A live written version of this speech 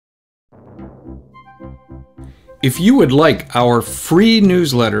If you would like our free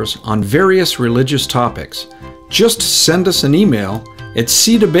newsletters on various religious topics, just send us an email at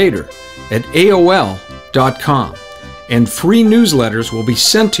cdebater@aol.com, and free newsletters will be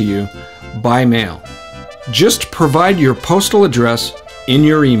sent to you by mail. Just provide your postal address in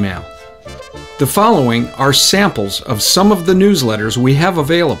your email. The following are samples of some of the newsletters we have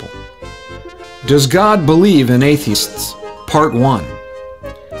available. Does God Believe in Atheists? Part 1.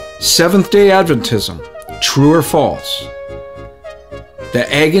 Seventh-day Adventism, True or False?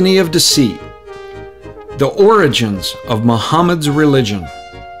 The Agony of Deceit. The Origins of Muhammad's Religion.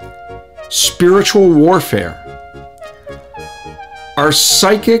 Spiritual Warfare. Are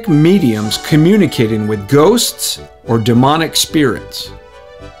psychic mediums communicating with ghosts or demonic spirits?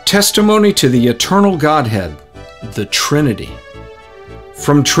 Testimony to the Eternal Godhead, the Trinity.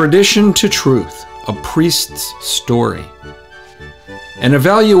 From Tradition to Truth, a Priest's Story. An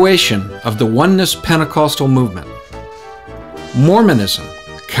evaluation of the Oneness Pentecostal movement. Mormonism,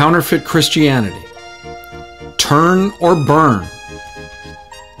 Counterfeit Christianity. Turn or Burn.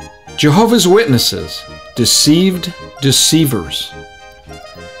 Jehovah's Witnesses, Deceived Deceivers.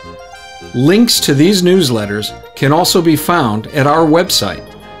 Links to these newsletters can also be found at our website,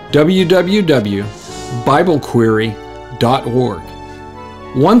 www.biblequery.org.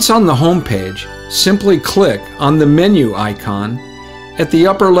 Once on the home page, simply click on the menu icon at the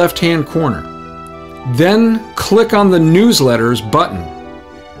upper left-hand corner. Then click on the Newsletters button.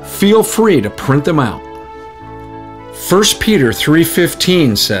 Feel free to print them out. 1 Peter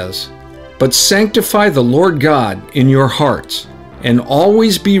 3:15 says, "But sanctify the Lord God in your hearts, and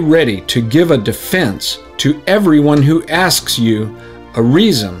always be ready to give a defense to everyone who asks you a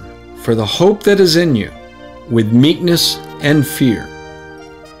reason for the hope that is in you, with meekness and fear."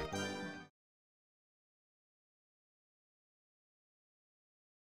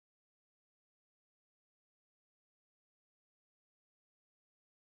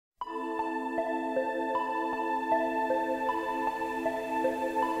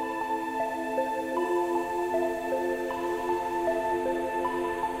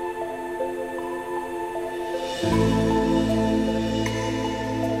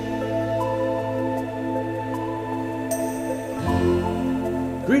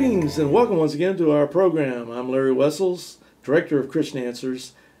 Greetings and welcome once again to our program. I'm Larry Wessels, Director of Christian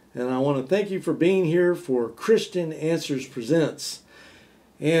Answers, and I want to thank you for being here for Christian Answers Presents.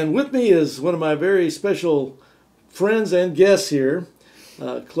 And with me is one of my very special friends and guests here,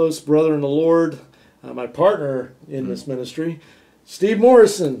 close brother in the Lord, my partner in this ministry, Steve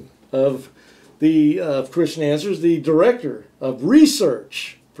Morrison of Christian Answers, the Director of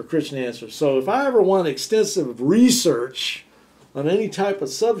Research for Christian Answers. So if I ever want extensive research on any type of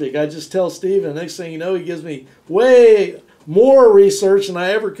subject, I just tell Steve, and the next thing you know, he gives me way more research than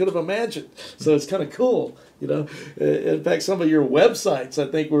I ever could have imagined. So it's kind of cool, you know. In fact, some of your websites, I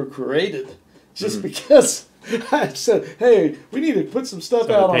think, were created just because I said, hey, we need to put some stuff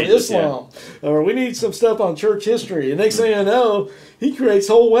out on Islam, or we need some stuff on church history. And next thing I know, he creates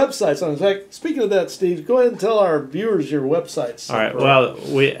whole websites. In fact, speaking of that, Steve, go ahead and tell our viewers your websites. All right. Well,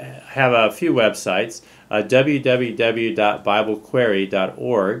 we have a few websites.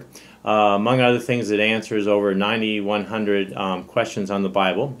 www.biblequery.org. Among other things, it answers over 9,100 questions on the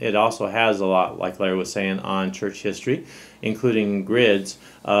Bible. It also has a lot, like Larry was saying, on church history, including grids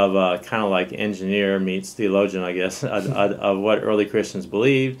of kind of like engineer meets theologian, I guess, of what early Christians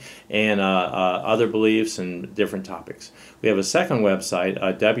believed and other beliefs and different topics. We have a second website,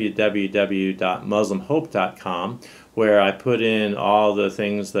 www.muslimhope.com, where I put in all the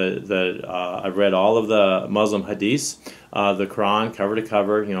things that I've read all of the Muslim hadiths, the Quran cover to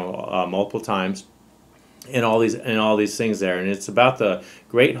cover, multiple times, and all these things there. And it's about the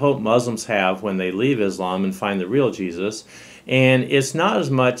great hope Muslims have when they leave Islam and find the real Jesus. And it's not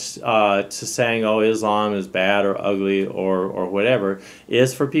as much to saying, oh, Islam is bad or ugly or whatever.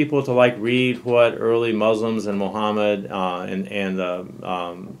 It's for people to read what early Muslims and Muhammad and the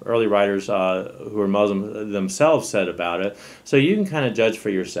early writers who were Muslim themselves said about it, so you can kind of judge for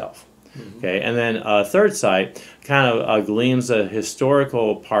yourself. Okay, and then a third site kind of gleans the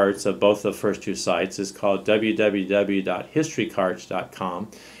historical parts of both the first two sites. It's called www.historycarts.com,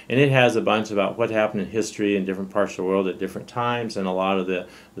 and it has a bunch about what happened in history in different parts of the world at different times and a lot of the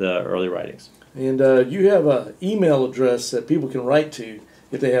early writings. And you have an email address that people can write to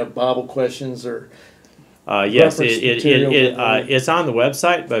if they have Bible questions or yes, it's on the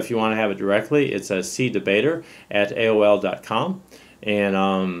website, but if you want to have it directly, it's cdebater@aol.com.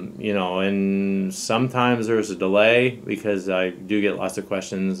 And you know, and sometimes there's a delay because I do get lots of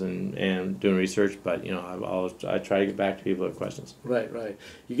questions and doing research. But you know, I try to get back to people with questions. Right, right.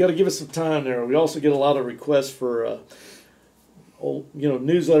 You got to give us some time there. We also get a lot of requests for old,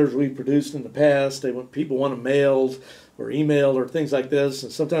 newsletters we produced in the past. People want them mailed or emailed or things like this,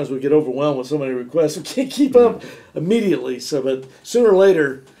 and sometimes we get overwhelmed with so many requests we can't keep up immediately. So, but sooner or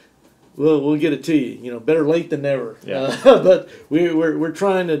later, we'll get it to you. You know, better late than never. Yeah. But we're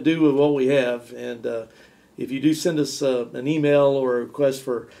trying to do with what we have, and if you do send us an email or a request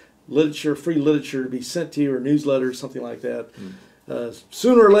for free literature to be sent to you, or newsletter, something like that.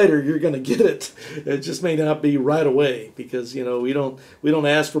 Sooner or later you're going to get it. It just may not be right away, because we don't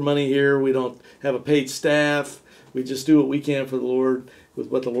ask for money here. We don't have a paid staff. We just do what we can for the Lord with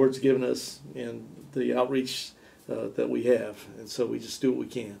what the Lord's given us and the outreach that we have, and so we just do what we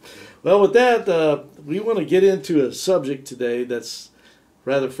can. Well, with that, we want to get into a subject today that's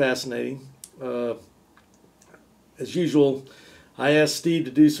rather fascinating. As usual, I asked Steve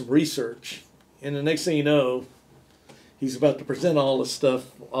to do some research, and the next thing you know, he's about to present all this stuff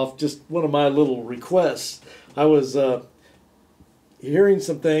off just one of my little requests. I was hearing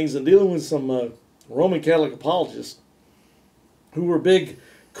some things and dealing with some Roman Catholic apologists who were big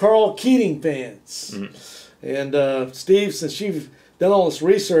Karl Keating fans. And Steve, since you've done all this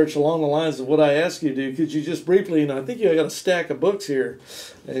research along the lines of what I asked you to do, could you just briefly, and I think you got a stack of books here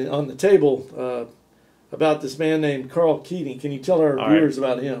on the table about this man named Karl Keating. Can you tell our viewers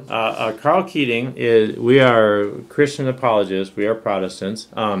about him? Karl Keating we are Christian apologists. We are Protestants.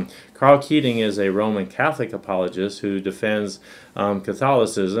 Karl Keating is a Roman Catholic apologist who defends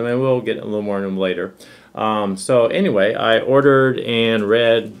Catholicism, and we'll get a little more on him later. So anyway, I ordered and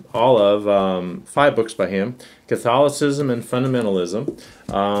read all of 5 books by him: Catholicism and Fundamentalism,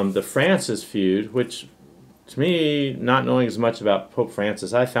 the Francis Feud, which to me, not knowing as much about Pope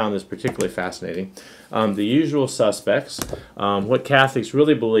Francis, I found this particularly fascinating. The Usual Suspects, what Catholics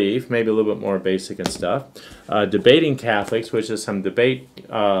really believe, maybe a little bit more basic and stuff. Debating Catholics, which is some debate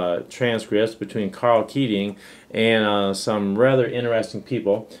transcripts between Karl Keating and some rather interesting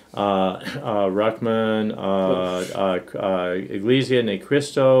people. Ruckman, Iglesia Ni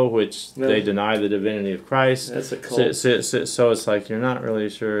Cristo, which they deny the divinity of Christ. That's a cult. So it's like you're not really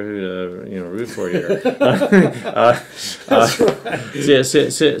sure who to root for here. That's right.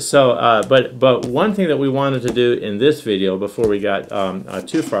 But one thing that we wanted to do in this video before we got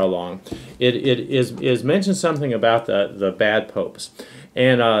too far along, it is mention something about the bad popes.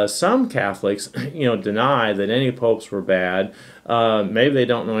 And some Catholics, deny that any popes were bad. Maybe they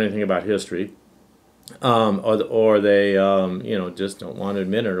don't know anything about history, or they, just don't want to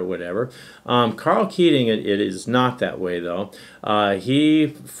admit it or whatever. Karl Keating, it is not that way, though. He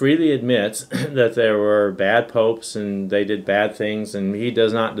freely admits that there were bad popes and they did bad things, and he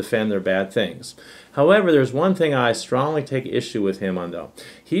does not defend their bad things. However, there's one thing I strongly take issue with him on, though.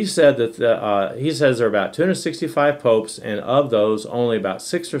 He said that he says there are about 265 popes, and of those, only about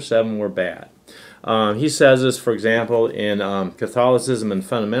 6 or 7 were bad. He says this, for example, in Catholicism and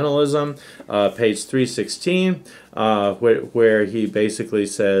Fundamentalism, page 316, where he basically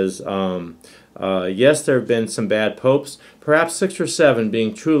says, yes, there have been some bad popes, perhaps 6 or 7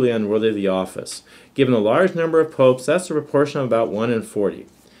 being truly unworthy of the office. Given the large number of popes, that's a proportion of about 1 in 40.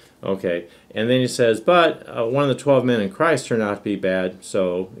 Okay, and then he says, but one of the 12 men in Christ turned out to be bad,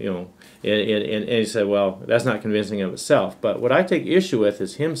 so, and he said, well, that's not convincing of itself. But what I take issue with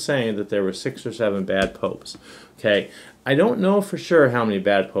is him saying that there were 6 or 7 bad popes. Okay, I don't know for sure how many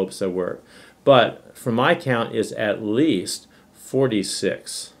bad popes there were, but from my count is at least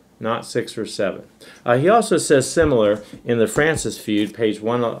 46, not 6 or 7. He also says similar in the Francis Feud, page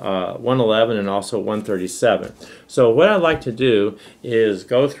 111 and also 137. So what I'd like to do is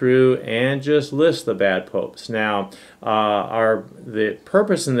go through and just list the bad popes. Now, the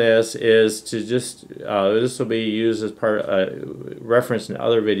purpose in this is to just, this will be used as part referenced in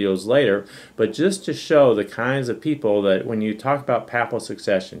other videos later, but just to show the kinds of people that when you talk about papal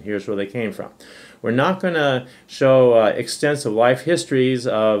succession, here's where they came from. We're not going to show extensive life histories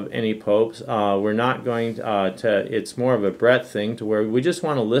of any popes. We're not going to, it's more of a breadth thing to where we just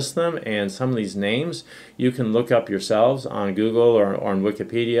want to list them, and some of these names you can look up yourselves on Google or on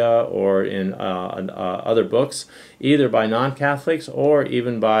Wikipedia or in other books, either by non-Catholics or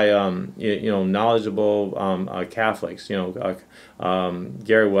even by knowledgeable Catholics.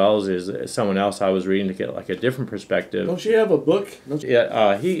 Gary Wells is someone else I was reading to get like a different perspective. Don't you have a book?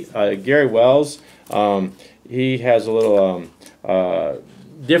 Yeah, Gary Wells, he has a little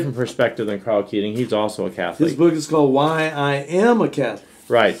different perspective than Karl Keating. He's also a Catholic. His book is called Why I Am a Catholic.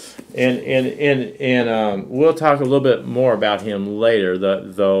 Right, and we'll talk a little bit more about him later.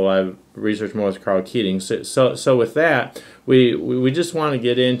 Though I've researched more with Karl Keating. So with that, we just want to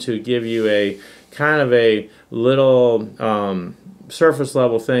get into give you a kind of a little surface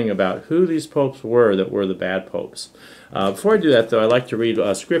level thing about who these popes were that were the bad popes. Before I do that, though, I'd like to read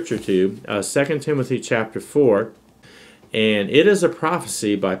scripture to you, 2 Timothy chapter 4, and it is a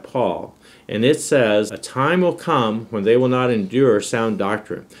prophecy by Paul. And it says, "A time will come when they will not endure sound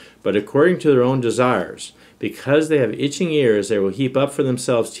doctrine, but according to their own desires. Because they have itching ears, they will heap up for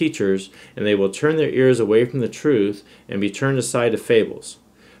themselves teachers, and they will turn their ears away from the truth and be turned aside to fables.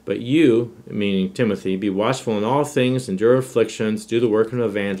 But you," meaning Timothy, "be watchful in all things, endure afflictions, do the work of an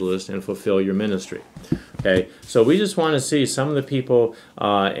evangelist, and fulfill your ministry." Okay, so we just want to see some of the people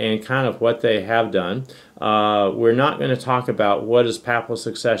and kind of what they have done. We're not going to talk about what does papal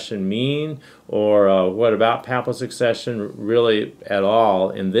succession mean or what about papal succession really at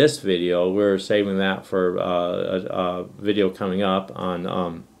all in this video. We're saving that for a video coming up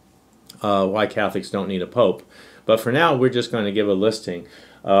on why Catholics don't need a pope. But for now, we're just going to give a listing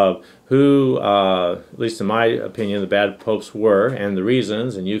of who, at least in my opinion, the bad popes were and the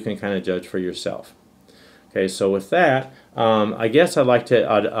reasons, and you can kind of judge for yourself. Okay, so with that, I guess I'd like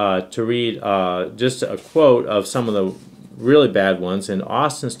to read just a quote of some of the really bad ones in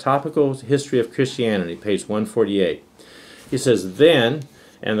Austin's Topical History of Christianity, page 148. He says, "Then,"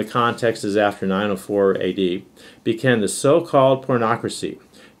 and the context is after 904 AD, "began the so-called pornocracy,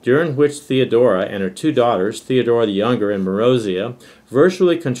 during which Theodora and her two daughters, Theodora the Younger and Marozia,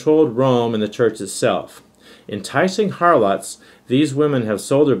 virtually controlled Rome and the Church itself. Enticing harlots, these women have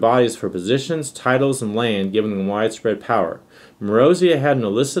sold their bodies for positions, titles, and land, giving them widespread power. Marozia had an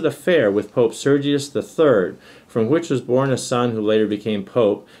illicit affair with Pope Sergius III, from which was born a son who later became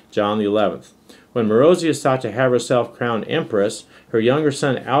Pope, John XI. When Marozia sought to have herself crowned empress, her younger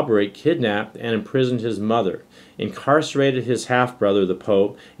son Alberic kidnapped and imprisoned his mother, incarcerated his half-brother, the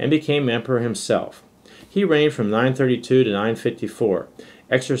Pope, and became emperor himself. He reigned from 932 to 954,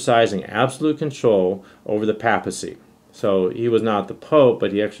 exercising absolute control over the papacy." So he was not the Pope,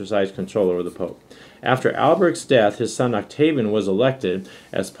 but he exercised control over the Pope. "After Alberic's death, his son Octavian was elected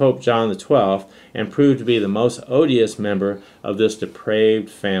as Pope John XII and proved to be the most odious member of this depraved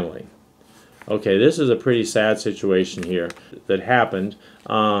family." Okay, this is a pretty sad situation here that happened.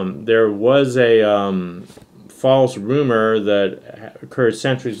 There was a false rumor that occurred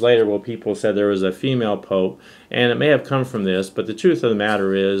centuries later where people said there was a female pope, and it may have come from this, but the truth of the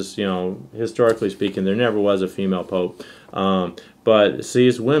matter is, you know, historically speaking, there never was a female pope. But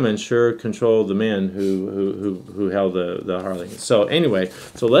these women sure controlled the men who held the harlot. So anyway,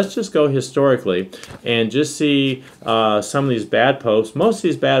 so let's just go historically and just see some of these bad popes. Most of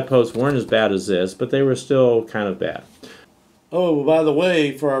these bad popes weren't as bad as this, but they were still kind of bad. Oh, by the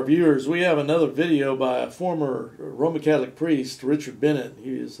way, for our viewers, we have another video by a former Roman Catholic priest, Richard Bennett.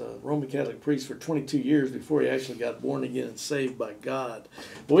 He was a Roman Catholic priest for 22 years before he actually got born again and saved by God.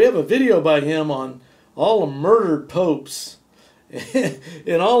 But we have a video by him on all the murdered popes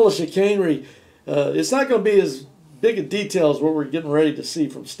and all the chicanery. It's not going to be as big a detail as what we're getting ready to see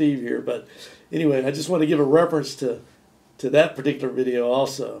from Steve here. But anyway, I just want to give a reference to that particular video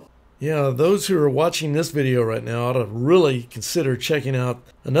also. Yeah, those who are watching this video right now ought to really consider checking out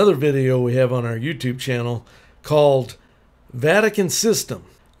another video we have on our YouTube channel called Vatican System.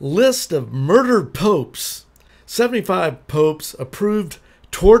 List of murdered popes. 75 popes approved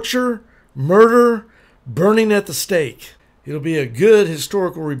torture, murder, burning at the stake. It'll be a good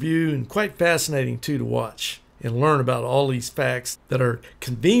historical review and quite fascinating too to watch and learn about all these facts that are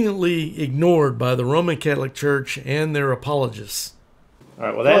conveniently ignored by the Roman Catholic Church and their apologists. All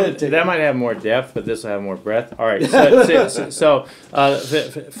right, well, that might have more depth, but this will have more breadth. All right, so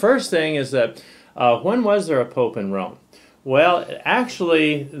the first thing is that when was there a pope in Rome? Well,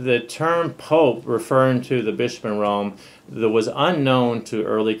 actually, the term pope referring to the bishop in Rome that was unknown to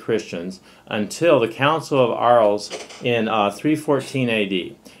early Christians until the Council of Arles in 314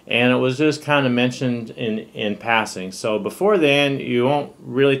 AD. And it was just kind of mentioned in passing. So before then, you won't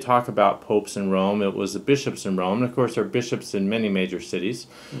really talk about popes in Rome. It was the bishops in Rome. And of course, there are bishops in many major cities.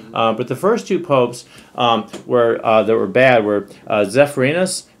 But the first two popes that were bad were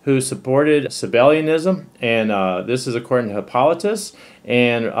Zephyrinus, who supported Sabellianism, and this is according to Hippolytus,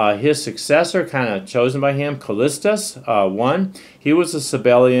 and his successor, kind of chosen by him, Callistus I. He was a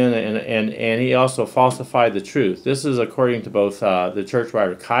Sabellian, and he also falsified the truth. This is according to both the church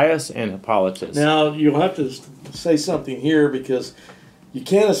writer Caius and Hippolytus. Now, you'll have to say something here because you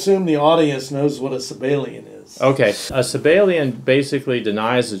can't assume the audience knows what a Sabellian is. Jesus. Okay, a Sabellian basically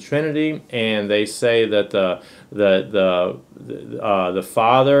denies the Trinity, and they say that the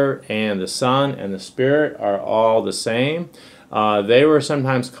Father and the Son and the Spirit are all the same. They were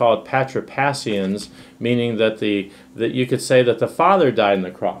sometimes called Patripassians, meaning that you could say that the Father died on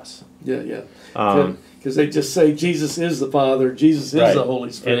the cross. Yeah. Because they just say Jesus is the Father, Jesus is the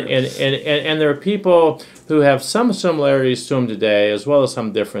Holy Spirit. And there are people who have some similarities to him today, as well as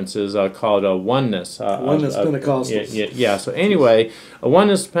some differences, called a oneness. Oneness Pentecostals. Yeah. So anyway, a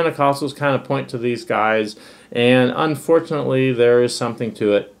oneness Pentecostals kind of point to these guys, and unfortunately, there is something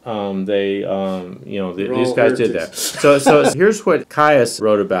to it. These guys did that. So here's what Caius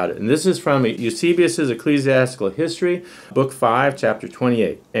wrote about it, and this is from Eusebius's Ecclesiastical History, Book 5, Chapter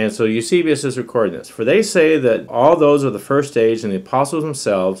 28. And so Eusebius is recording this. For they say that all those of the first age and the apostles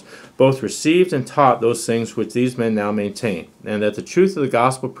themselves both received and taught those things which these men now maintain, and that the truth of the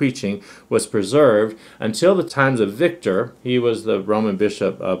gospel preaching was preserved until the times of Victor, he was the Roman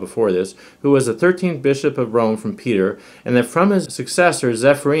bishop before this, who was the 13th bishop of Rome from Peter, and that from his successor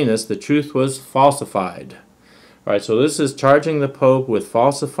Zephyrinus the truth was falsified. All right, so this is charging the Pope with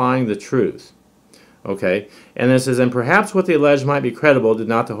falsifying the truth. Okay, and it says, and perhaps what they alleged might be credible, did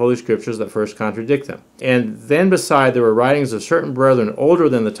not the Holy Scriptures that first contradict them. And then beside, there were writings of certain brethren older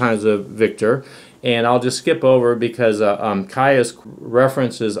than the times of Victor, and I'll just skip over because Caius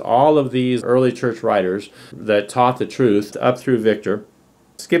references all of these early church writers that taught the truth up through Victor.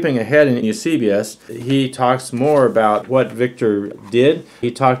 Skipping ahead in Eusebius, he talks more about what Victor did. He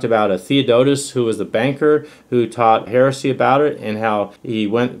talked about a Theodotus who was the banker who taught heresy about it, and how he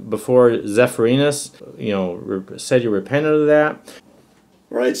went before Zephyrinus, said he repented of that.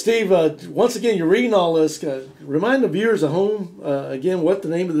 All right, Steve, once again, you're reading all this. Remind the viewers at home, again, what the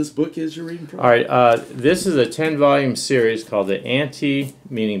name of this book is you're reading from. All right, this is a 10-volume series called the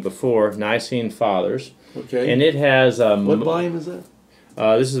meaning before, Nicene Fathers. Okay. And it has... what volume is that?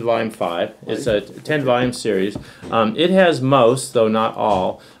 This is volume 5. It's a 10-volume series. It has most, though not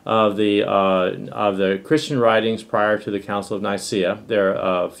all, of the Christian writings prior to the Council of Nicaea. There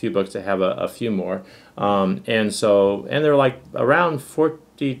are a few books that have a few more, and they're like around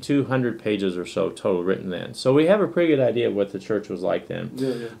 4,200 pages or so total written then. So we have a pretty good idea of what the church was like then.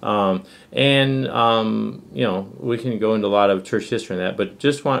 We can go into a lot of church history in that, but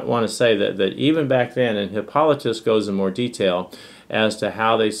just want to say that even back then, and Hippolytus goes in more detail as to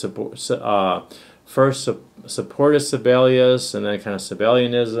how they first supported Sabellius, and then kind of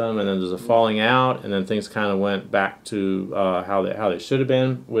Sabellianism, and then there's a falling out, and then things kind of went back to how they should have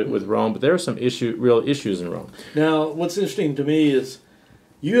been with Rome. But there are some real issues in Rome. Now, what's interesting to me is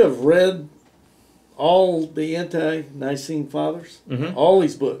you have read all the anti-Nicene Fathers, all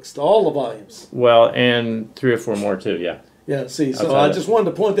these books, all the volumes. Well, and 3 or 4 more too, yeah. Yeah, see, so I just wanted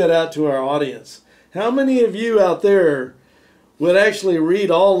to point that out to our audience. How many of you out there would actually read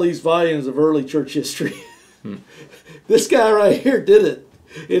all these volumes of early church history? This guy right here did it,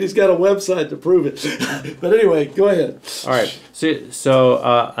 and he's got a website to prove it. But anyway, go ahead. All right. So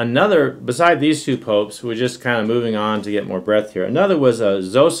another, beside these 2 popes, we're just kind of moving on to get more breadth here. Another was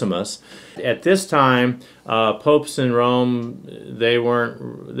Zosimus. At this time, popes in Rome, they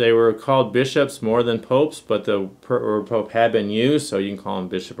were called bishops more than popes, but the word pope had been used, so you can call him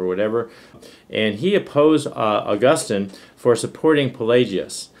bishop or whatever. And he opposed Augustine for supporting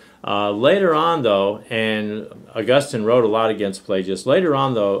Pelagius. Later on, though, and Augustine wrote a lot against Pelagius, later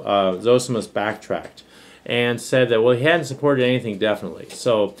on, though, Zosimus backtracked and said that, well, he hadn't supported anything definitely.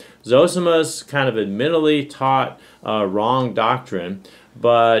 So Zosimus kind of admittedly taught wrong doctrine,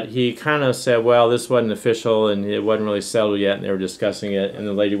 but he kind of said, well, this wasn't official, and it wasn't really settled yet, and they were discussing it, and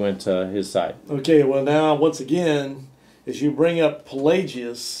the lady went to his side. Okay, well, now, once again, as you bring up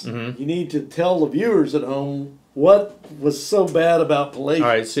Pelagius, you need to tell the viewers at home what was so bad about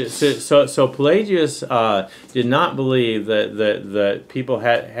Pelagius. All right, so Pelagius did not believe that people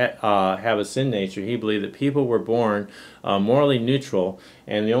have a sin nature. He believed that people were born morally neutral,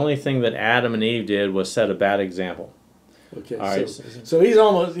 and the only thing that Adam and Eve did was set a bad example. Okay, all right. So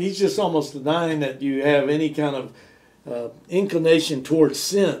he's just almost denying that you have any kind of inclination towards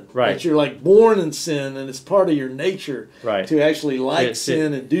sin. Right. That you're like born in sin, and it's part of your nature to actually like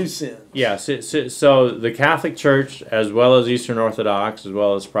sin and do sin. Yeah, so the Catholic Church, as well as Eastern Orthodox, as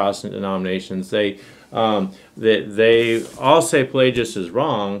well as Protestant denominations, they all say Pelagius is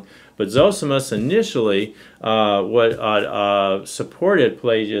wrong, but Zosimus initially supported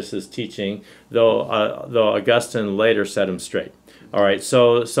Pelagius' teaching, though Augustine later set him straight. All right,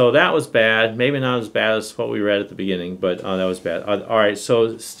 so that was bad. Maybe not as bad as what we read at the beginning, but that was bad. All right,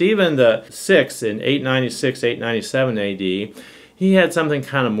 so Stephen the Sixth in 896, 897 A.D., he had something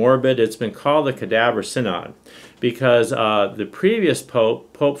kind of morbid. It's been called the Cadaver Synod, because the previous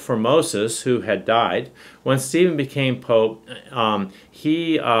pope, Pope Formosus, who had died, when Stephen became pope,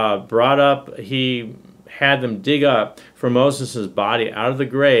 he had them dig up Formosus's body out of the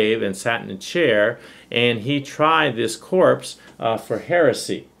grave and sat in a chair, and he tried this corpse for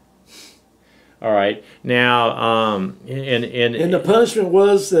heresy. All right. Now, and the punishment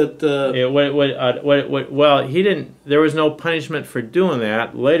was that. Well, he didn't. There was no punishment for doing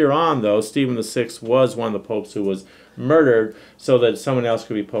that. Later on, though, Stephen VI was one of the popes who was murdered, so that someone else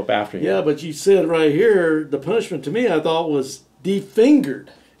could be pope after him. Yeah, but you said right here the punishment to me I thought was defingered.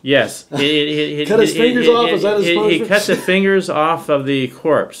 Yes, cut his fingers off. Is that his punishment? He cut the fingers off of the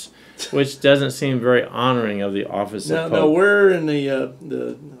corpse, which doesn't seem very honoring of the office of pope. Now we're in the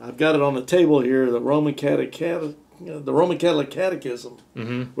I've got it on the table here. The Roman Catholic Catechism.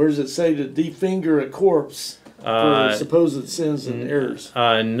 Mm-hmm. Where does it say to definger a corpse for supposed sins and errors?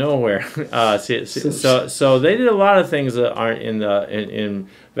 Nowhere. So they did a lot of things that aren't in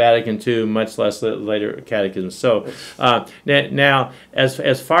Vatican II, much less later catechisms. So now,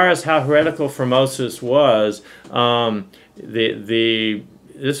 as far as how heretical Formosus was,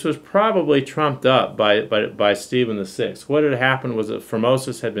 this was probably trumped up by Stephen VI. What had happened was that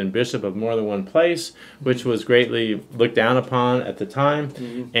Formosus had been bishop of more than one place, which was greatly looked down upon at the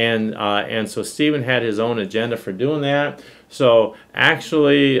time, and so Stephen had his own agenda for doing that. So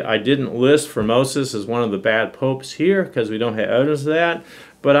actually, I didn't list Formosus as one of the bad popes here because we don't have evidence of that.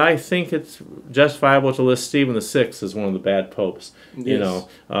 But I think it's justifiable to list Stephen VI as one of the bad popes. Yes. You know,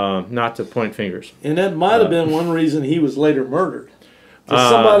 not to point fingers. And that might have been one reason he was later murdered.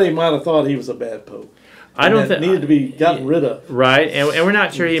 Somebody might have thought he was a bad pope. I don't think needed to be gotten rid of. Right, and we're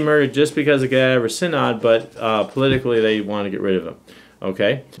not sure he murdered just because of the Cadaver Synod, but politically they want to get rid of him.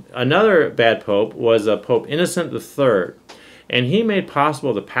 Okay, another bad pope was Pope Innocent III, and he made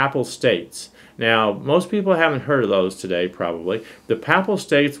possible the Papal States. Now, most people haven't heard of those today, probably. The Papal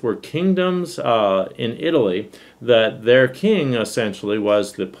States were kingdoms in Italy that their king essentially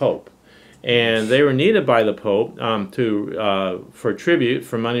was the Pope. And they were needed by the Pope for tribute,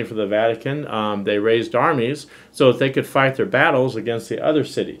 for money for the Vatican. They raised armies so that they could fight their battles against the other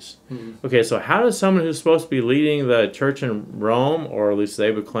cities. Mm-hmm. Okay, so how does someone who's supposed to be leading the church in Rome, or at least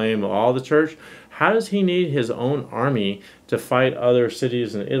they would claim all the church, how does he need his own army to fight other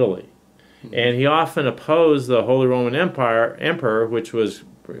cities in Italy? Mm-hmm. And he often opposed the Holy Roman Emperor, which was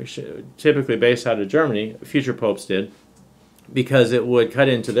typically based out of Germany, future popes did, because it would cut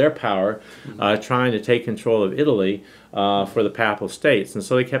into their power, trying to take control of Italy for the Papal States, and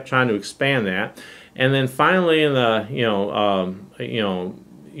so they kept trying to expand that. And then finally, in the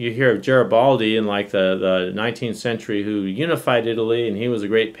you hear of Garibaldi in like the 19th century, who unified Italy, and he was a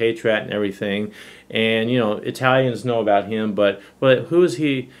great patriot and everything. And Italians know about him, but who is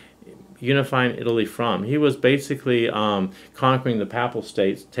he unifying Italy from? He was basically conquering the Papal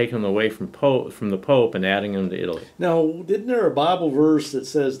States, taking them away from the Pope and adding them to Italy. Now, isn't there a Bible verse that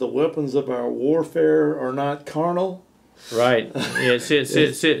says the weapons of our warfare are not carnal? Right.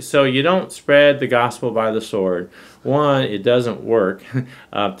 So you don't spread the gospel by the sword. One, it doesn't work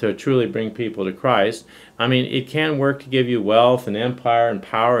to truly bring people to Christ. I mean, it can work to give you wealth and empire and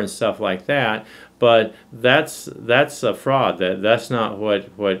power and stuff like that, but that's a fraud. That's not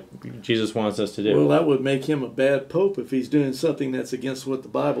what Jesus wants us to do. Well, that would make him a bad pope if he's doing something that's against what the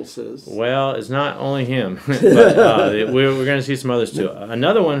Bible says. Well, it's not only him, but we're going to see some others too.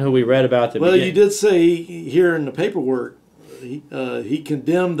 Another one who we read about you did say here in the paperwork he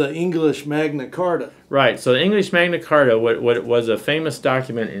condemned the English Magna Carta. Right. So the English Magna Carta what was a famous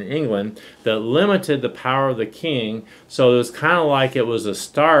document in England that limited the power of the king. So it was kind of like it was a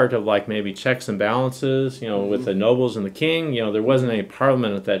start of like maybe checks and balances, with the nobles and the king. There wasn't any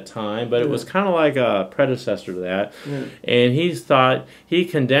parliament at that time, but it was kind of like a predecessor to that. Yeah. And he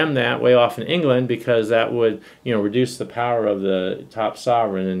condemned that way off in England because that would, reduce the power of the top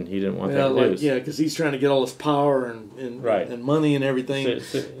sovereign, and he didn't want that reduced. Yeah, because he's trying to get all this power and right. and money and everything,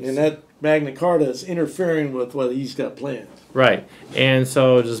 and that Magna Carta is interfering with what he's got planned. Right. And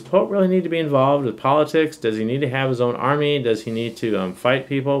so does the Pope really need to be involved with politics? Does he need to have his own army? Does he need to fight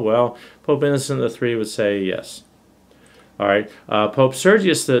people? Well, Pope Innocent III would say yes. All right. Pope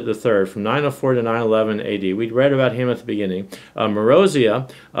Sergius III from 904 to 911 AD. We'd read about him at the beginning. Marozia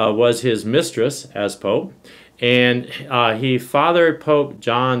was his mistress as Pope, and he fathered Pope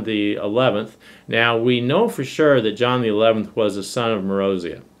John XI. Now, we know for sure that John XI was a son of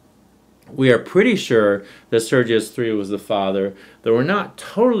Marozia. we are pretty sure that Sergius III was the father, though we're not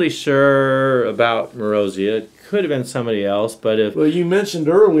totally sure about Marozia. It could have been somebody else, but if... Well, you mentioned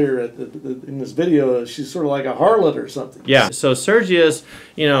earlier in this video, she's sort of like a harlot or something. Yeah, so Sergius,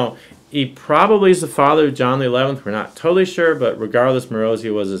 he probably is the father of John the 11th. We're not totally sure, but regardless,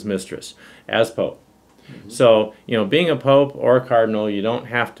 Marozia was his mistress as pope. So, being a pope or a cardinal, you don't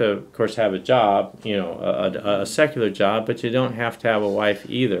have to, of course, have a job, a secular job, but you don't have to have a wife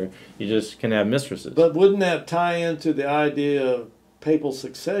either. You just can have mistresses. But wouldn't that tie into the idea of papal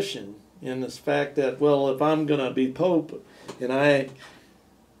succession in this fact that, well, if I'm going to be pope and I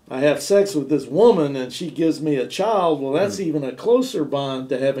have sex with this woman and she gives me a child, well, that's even a closer bond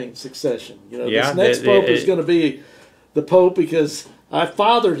to having succession. This next pope is going to be the pope because I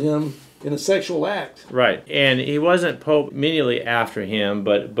fathered him in a sexual act. Right, and he wasn't pope immediately after him,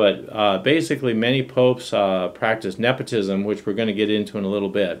 but basically many popes practiced nepotism, which we're going to get into in a little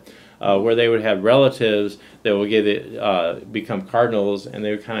bit, where they would have relatives that would become cardinals, and they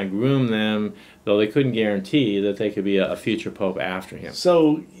would kind of groom them, though they couldn't guarantee that they could be a future pope after him.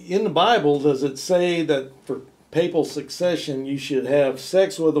 So in the Bible, does it say that for papal succession you should have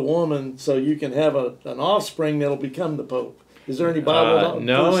sex with a woman so you can have an offspring that'll become the pope? Is there any Bible?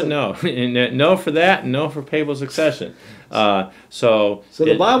 No and no. No for that, and no for papal succession. So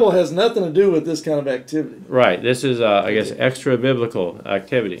the Bible has nothing to do with this kind of activity. Right. This is, I guess, extra-biblical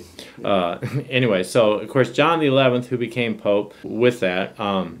activity. Anyway, so, of course, John the 11th, who became pope with that,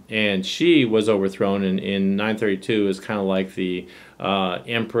 and she was overthrown in 932 as kind of like the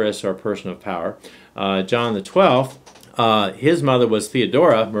empress or person of power. John the 12th, his mother was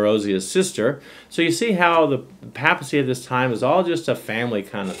Theodora, Marozia's sister. So you see how the papacy at this time is all just a family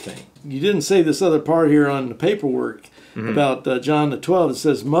kind of thing. You didn't say this other part here on the paperwork about John the 12th. It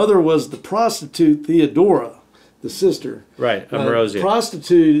says, mother was the prostitute Theodora, the sister. Right, of Marozia.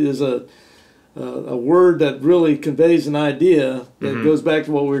 Prostitute is a word that really conveys an idea that goes back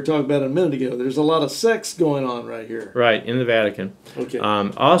to what we were talking about a minute ago. There's a lot of sex going on right here. Right, in the Vatican. Okay.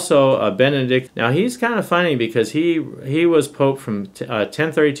 Also, Benedict, now he's kind of funny because he was pope from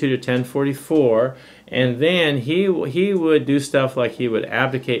 1032 to 1044, and then he would do stuff like he would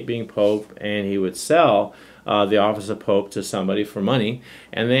abdicate being pope, and he would sell the office of pope to somebody for money,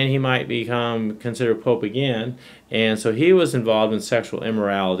 and then he might become considered pope again. And so he was involved in sexual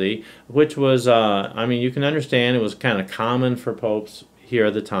immorality, which was, you can understand it was kind of common for popes here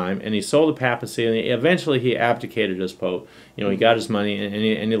at the time. And he sold the papacy, and eventually he abdicated as pope. He got his money, and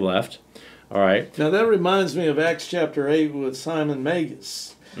he left. All right. Now that reminds me of Acts chapter 8 with Simon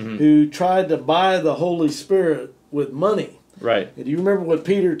Magus, who tried to buy the Holy Spirit with money. Right. And do you remember what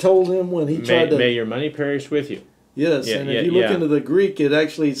Peter told him when he tried to... May your money perish with you. Yes, and if you look into the Greek,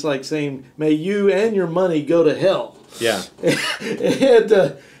 it's like saying, may you and your money go to hell. Yeah.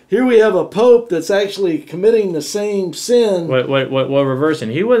 And here we have a pope that's actually committing the same sin. What reversing?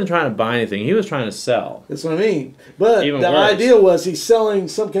 He wasn't trying to buy anything. He was trying to sell. That's what I mean. But Even the worse. idea was he's selling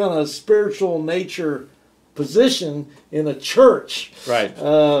some kind of spiritual nature position in a church. Right.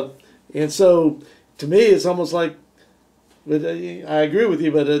 And so, to me, it's almost like, but I agree with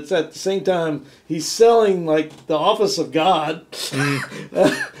you, but it's at the same time he's selling like the office of God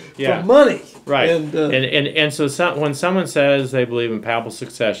for money. Right, and so when someone says they believe in papal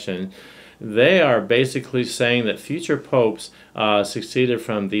succession, they are basically saying that future popes succeeded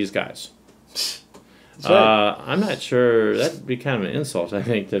from these guys. Right. I'm not sure. That'd be kind of an insult, I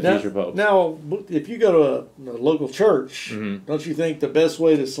think, to future popes. Now, if you go to a local church, don't you think the best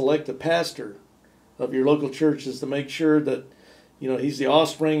way to select a pastor of your local church is to make sure that he's the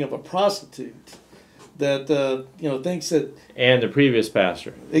offspring of a prostitute that thinks that, and the previous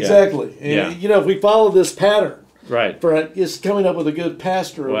pastor exactly. And, if we follow this pattern, right, for just coming up with a good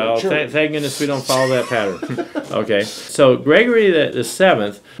pastor of a church. Thank goodness we don't follow that pattern. Okay, so Gregory the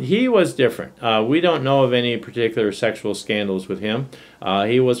Seventh, he was different. We don't know of any particular sexual scandals with him.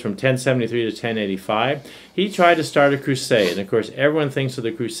 He was from 1073 to 1085. He tried to start a crusade, and of course everyone thinks of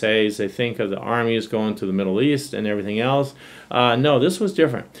the crusades. They think of the armies going to the Middle East and everything else. No, this was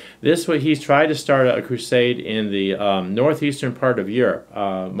different. He tried to start a crusade in the northeastern part of Europe,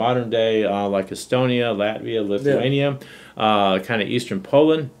 modern day like Estonia, Latvia, Lithuania, kind of eastern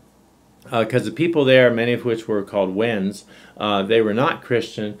Poland. Because the people there, many of which were called Wends, they were not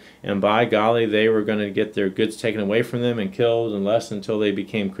Christian, and by golly, they were going to get their goods taken away from them and killed until they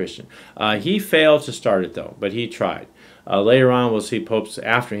became Christian. He failed to start it, though, but he tried. Later on, we'll see popes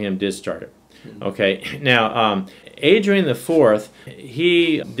after him did start it. Okay, now, Adrian IV,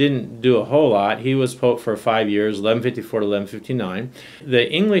 he didn't do a whole lot. He was pope for 5 years, 1154 to 1159.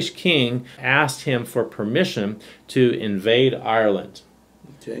 The English king asked him for permission to invade Ireland.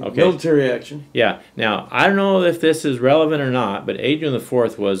 Okay. Okay. Military action. Yeah. Now, I don't know if this is relevant or not, but Adrian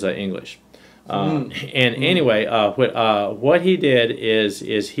IV was English. And anyway, what he did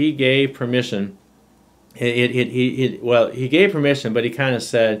is he gave permission. He gave permission, but he kind of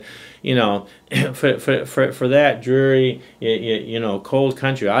said, you know, for that dreary, cold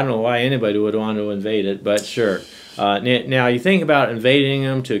country, I don't know why anybody would want to invade it, but sure. Now you think about invading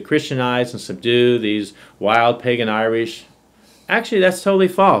them to Christianize and subdue these wild pagan Irish. Actually, that's totally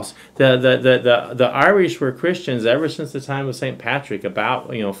false. The Irish were Christians ever since the time of St. Patrick, about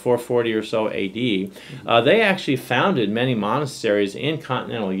 440 or so A.D. They actually founded many monasteries in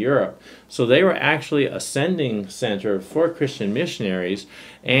continental Europe. So they were actually a sending center for Christian missionaries,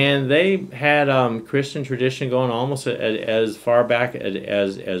 and they had Christian tradition going almost as far back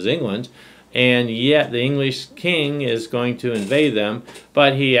as England. And yet the English king is going to invade them,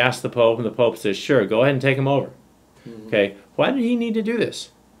 but he asked the Pope, and the Pope says, "Sure, go ahead and take them over." Okay. Why did he need to do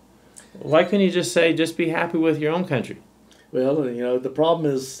this? Why couldn't he just say, just be happy with your own country? Well, the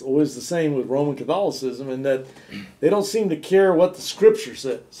problem is always the same with Roman Catholicism, in that they don't seem to care what the Scripture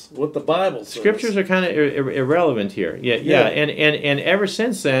says, what the Bible says. Scriptures are kind of irrelevant here. Yeah. And ever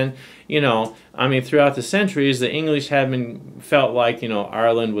since then, throughout the centuries, the English have felt like,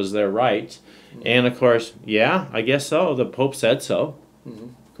 Ireland was their right. And of course, yeah, I guess so. The Pope said so.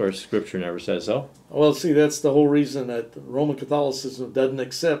 Of course, Scripture never says so. Well, see, that's the whole reason that Roman Catholicism doesn't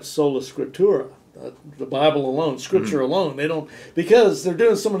accept sola scriptura, the Bible alone, Scripture alone. They don't, because they're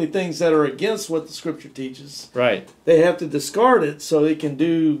doing so many things that are against what the Scripture teaches. Right. They have to discard it so they can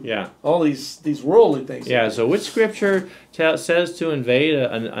do all these worldly things. Yeah. So which Scripture says to invade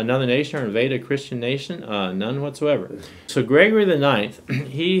another nation or invade a Christian nation? None whatsoever. So Gregory the Ninth,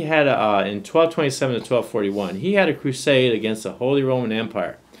 he had in 1227 to 1241, he had a crusade against the Holy Roman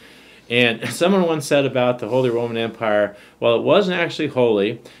Empire. And someone once said about the Holy Roman Empire, well, it wasn't actually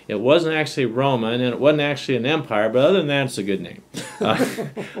holy, it wasn't actually Roman, and it wasn't actually an empire, but other than that, it's a good name.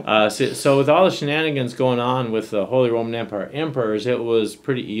 So with all the shenanigans going on with the Holy Roman Empire emperors, it was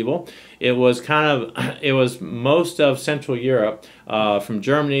pretty evil. It was most of Central Europe, from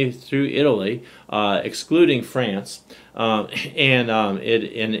Germany through Italy, excluding France. And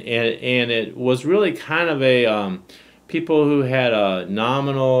it was really kind of a people who had a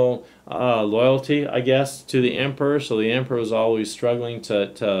nominal loyalty, I guess, to the emperor. So the emperor was always struggling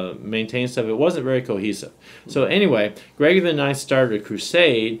to maintain stuff. It wasn't very cohesive. So anyway, Gregory the IX started a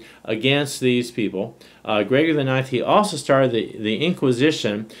crusade against these people. Gregory the IX, he also started the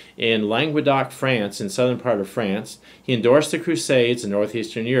Inquisition in Languedoc, France, in southern part of France. He endorsed the Crusades in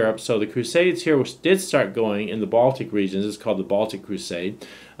northeastern Europe. So the Crusades here did start going in the Baltic regions. It's called the Baltic Crusade.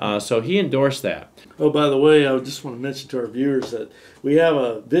 So he endorsed that. Oh, by the way, I just want to mention to our viewers that we have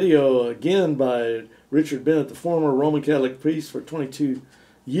a video again by Richard Bennett, the former Roman Catholic priest for 22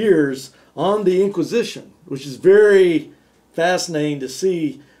 years, on the Inquisition, which is very fascinating to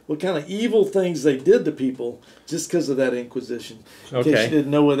see what kind of evil things they did to people just because of that Inquisition. In case you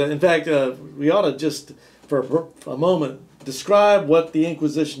didn't know what that. In fact, we ought to just, for a moment, describe what the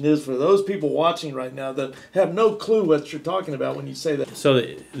Inquisition is for those people watching right now that have no clue what you're talking about when you say that. So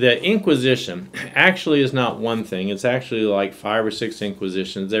the Inquisition actually is not one thing. It's actually like 5 or 6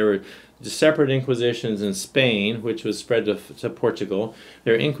 Inquisitions. There were separate Inquisitions in Spain, which was spread to Portugal.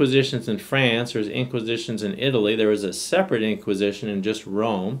 There are Inquisitions in France. There's Inquisitions in Italy. There was a separate Inquisition in just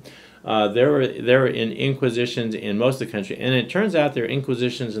Rome. There were Inquisitions in most of the country, and it turns out there are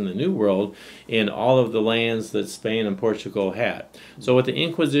Inquisitions in the New World in all of the lands that Spain and Portugal had. So what the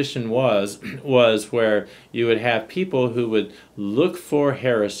Inquisition was where you would have people who would look for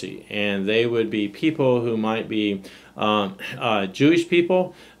heresy, and they would be people who might be Jewish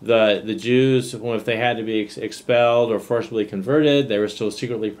people. The Jews, if they had to be expelled or forcibly converted, they were still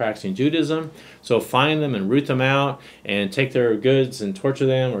secretly practicing Judaism. So find them and root them out and take their goods and torture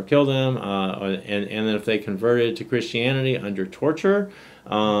them or kill them. And then if they converted to Christianity under torture,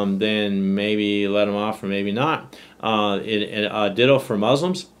 then maybe let them off or maybe not. Ditto for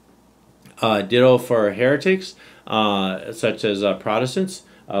Muslims. Ditto for heretics, such as Protestants.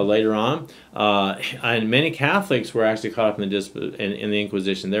 Later on, and many Catholics were actually caught up in the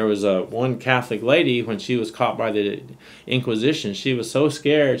Inquisition. There was one Catholic lady, when she was caught by the Inquisition, she was so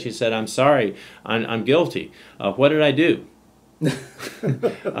scared. She said, "I'm sorry, I'm guilty. What did I do?"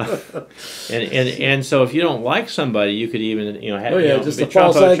 and so if you don't like somebody, you could even have just a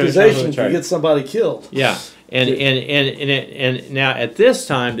false accusation to get somebody killed. Yeah. And now at this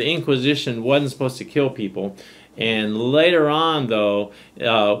time, the Inquisition wasn't supposed to kill people. And later on, though,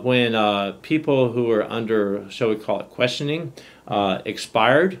 when people who were under, shall we call it, questioning,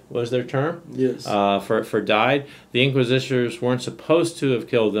 expired was their term. Yes. For died. The inquisitors weren't supposed to have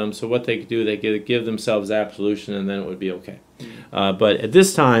killed them, so what they could do, they could give themselves absolution, and then it would be okay. But at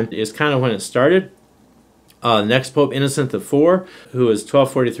this time is kind of when it started. Next Pope, Innocent IV, who was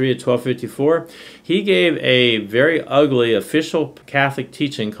 1243 to 1254, he gave a very ugly official Catholic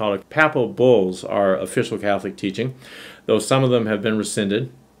teaching called papal bulls, are official Catholic teaching, though some of them have been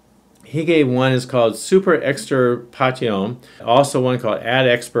rescinded. He gave one is called Super Extirpatione, also one called Ad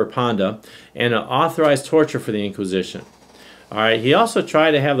Extirpanda, and an authorized torture for the Inquisition. All right. He also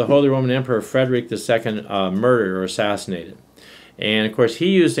tried to have the Holy Roman Emperor Frederick II murdered or assassinated. And, of course, he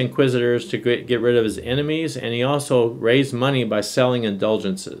used inquisitors to get rid of his enemies, and he also raised money by selling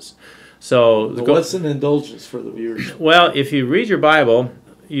indulgences. So, what's an indulgence for the viewers? Well, if you read your Bible,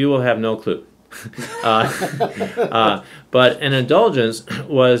 you will have no clue. But an indulgence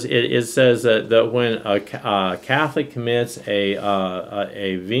was, it says that when a Catholic commits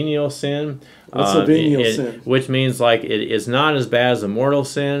a venial sin, what's a venial sin? Which means like it is not as bad as a mortal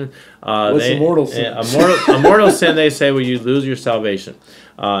sin. What's a mortal sin? A mortal sin, they say, well, you lose your salvation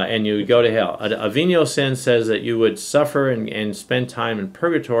and you would go to hell. A venial sin says that you would suffer and spend time in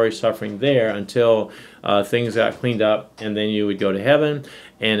purgatory suffering there until things got cleaned up, and then you would go to heaven.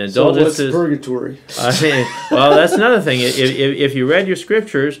 And indulgences. So what's purgatory? Well, that's another thing. If you read your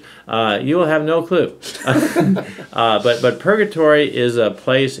scriptures, you will have no clue. But purgatory is a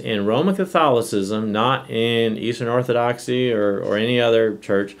place in Roman Catholicism, not in Eastern Orthodoxy or any other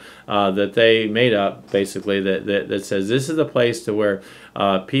church, that they made up, basically, that says this is the place to where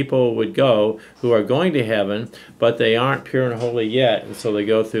people would go who are going to heaven, but they aren't pure and holy yet, and so they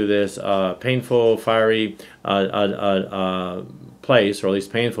go through this painful, fiery place, or at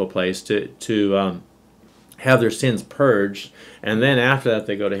least painful place, to have their sins purged, and then after that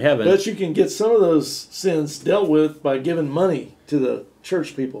they go to heaven. But you can get some of those sins dealt with by giving money to the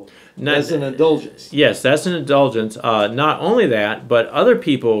church people. That's an indulgence. Yes, that's an indulgence. Not only that, but other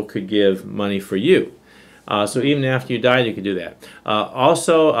people could give money for you. So even after you died, you could do that.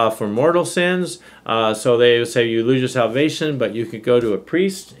 Also, for mortal sins, so they would say you lose your salvation, but you could go to a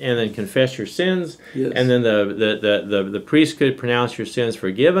priest and then confess your sins, yes. And then the priest could pronounce your sins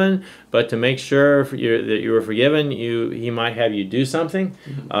forgiven. But to make sure that you were forgiven, he might have you do something.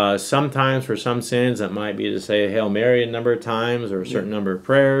 Mm-hmm. Sometimes for some sins, it might be to say a Hail Mary a number of times or a certain number of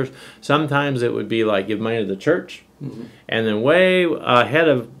prayers. Sometimes it would be like give money to the church. Mm-hmm. And then way ahead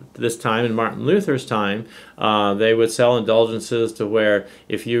of this time, in Martin Luther's time, they would sell indulgences to where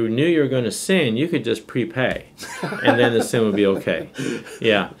if you knew you were going to sin, you could just prepay, and then the sin would be okay.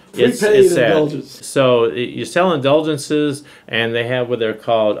 Yeah, it's sad. Indulgence. So you sell indulgences, and they have what they're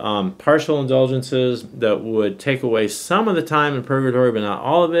called partial indulgences that would take away some of the time in purgatory, but not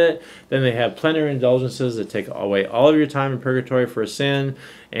all of it. Then they have plenary indulgences that take away all of your time in purgatory for a sin,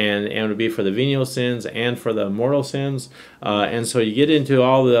 and it would be for the venial sins and for the mortal sins. And so you get into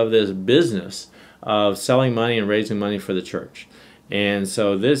all of this business of selling money and raising money for the church. And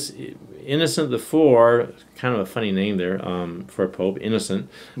so this Innocent IV, kind of a funny name there for a pope, Innocent,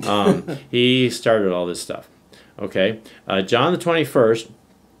 he started all this stuff. Okay, John the 21st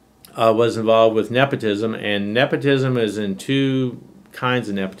was involved with nepotism, and nepotism is in two kinds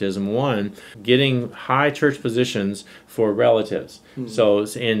of nepotism. One, getting high church positions for relatives. Mm-hmm. So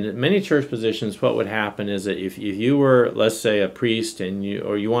in many church positions, what would happen is that if you were, let's say, a priest and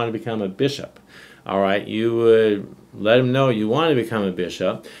you want to become a bishop, all right, you would let them know you want to become a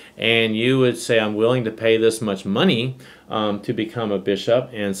bishop, and you would say, I'm willing to pay this much money to become a bishop,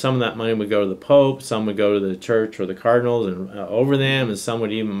 and some of that money would go to the Pope, some would go to the church or the cardinals and over them, and some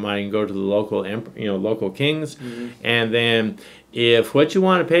would even might go to the local kings. Mm-hmm. And then if what you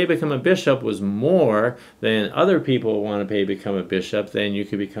want to pay to become a bishop was more than other people want to pay to become a bishop, then you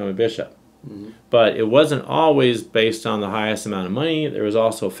could become a bishop. Mm-hmm. But it wasn't always based on the highest amount of money. There was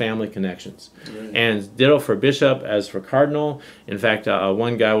also family connections. Right. And ditto for bishop as for cardinal. In fact,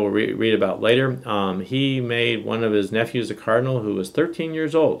 one guy we'll read about later, he made one of his nephews a cardinal who was 13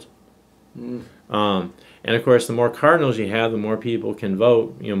 years old. Mm. And of course, the more cardinals you have, the more people can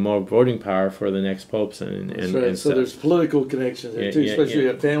vote. More voting power for the next popes and That's right. So there's political connections there too, especially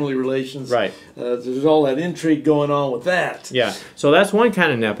at family relations. Right. There's all that intrigue going on with that. Yeah. So that's one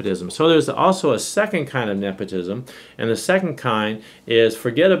kind of nepotism. So there's also a second kind of nepotism, and the second kind is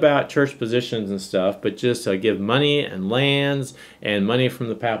forget about church positions and stuff, but just give money and lands and money from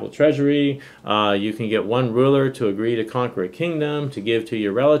the papal treasury. You can get one ruler to agree to conquer a kingdom to give to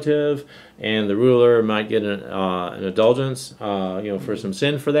your relative, and the ruler might get an indulgence, for some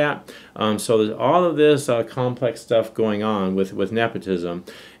sin for that. So there's all of this complex stuff going on with nepotism.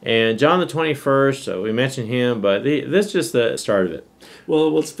 And John the 21st, we mentioned him, but this is just the start of it.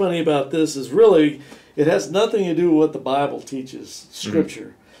 Well, what's funny about this is really it has nothing to do with what the Bible teaches,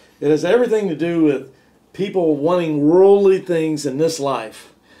 Scripture. It has everything to do with people wanting worldly things in this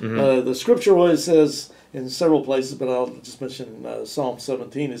life. The Scripture always says in several places, but I'll just mention Psalm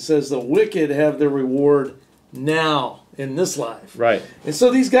 17, it says the wicked have their reward now in this life. Right. And so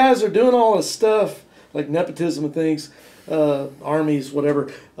these guys are doing all this stuff, like nepotism and things, armies,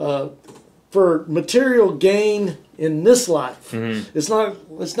 whatever, for material gain in this life. It's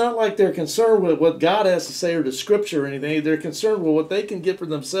not like they're concerned with what God has to say or the Scripture or anything. They're concerned with what they can get for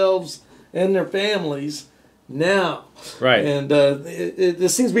themselves and their families now. Right. And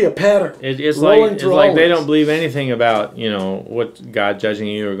this seems to be a pattern. It's like they don't believe anything about, what God judging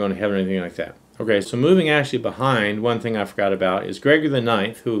you or going to heaven or anything like that. Okay, so moving actually behind, one thing I forgot about is Gregory the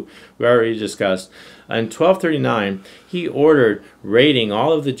Ninth, who we already discussed. In 1239, he ordered raiding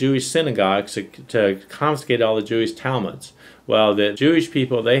all of the Jewish synagogues to confiscate all the Jewish Talmuds. Well, the Jewish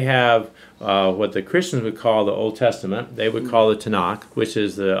people, they have what the Christians would call the Old Testament. They would call the Tanakh, which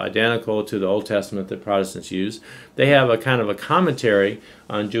is identical to the Old Testament that Protestants use. They have a kind of a commentary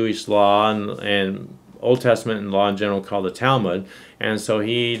on Jewish law and Old Testament and law in general called the Talmud. And so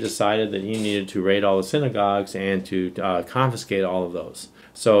he decided that he needed to raid all the synagogues and to confiscate all of those.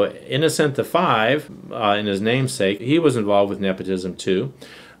 So Innocent V, in his namesake, he was involved with nepotism too.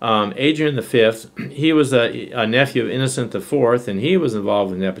 Adrian V, he was a nephew of Innocent IV, and he was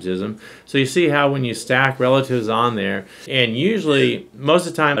involved with nepotism. So you see how when you stack relatives on there, and usually, most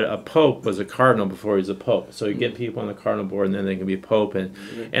of the time, a pope was a cardinal before he was a pope. So you get people on the cardinal board, and then they can be pope. And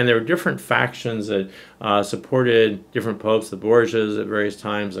there were different factions that supported different popes, the Borgias at various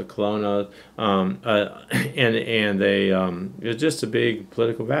times, the Colonna, and they it was just a big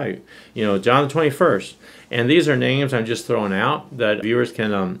political value. John the 21st. And these are names I'm just throwing out that viewers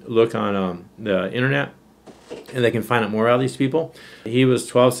can look on the internet, and they can find out more about these people. He was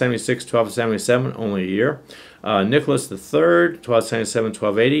 1276, 1277, only a year. Nicholas III, 1277,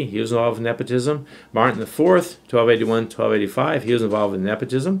 1280, he was involved with nepotism. Martin IV, 1281, 1285, he was involved with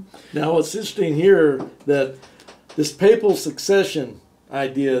nepotism. Now, it's interesting here that this papal succession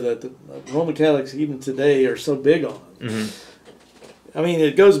idea that the Roman Catholics even today are so big on. I mean,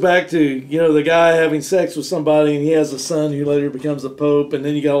 it goes back to, the guy having sex with somebody and he has a son who later becomes a pope, and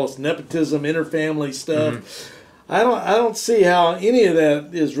then you got all this nepotism, interfamily stuff. I don't see how any of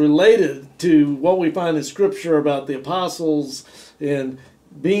that is related to what we find in Scripture about the apostles and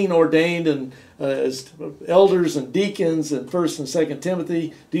being ordained and as elders and deacons in 1st and 2nd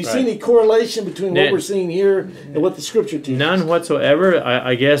Timothy. Do you see any correlation between what we're seeing here and what the Scripture teaches? None whatsoever.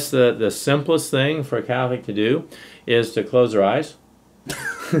 I guess the simplest thing for a Catholic to do is to close their eyes.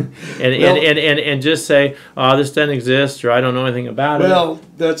 and just say, this doesn't exist, or I don't know anything about it. Well,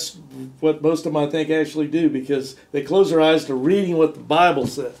 that's what most of them, I think, actually do, because they close their eyes to reading what the Bible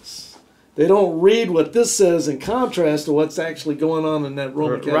says. They don't read what this says in contrast to what's actually going on in that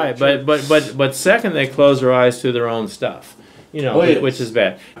Roman Catholic Church. But second, they close their eyes to their own stuff. Which is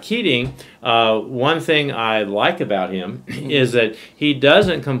bad. Keating, one thing I like about him is that he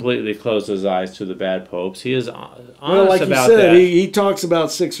doesn't completely close his eyes to the bad popes. He is honest about that. He talks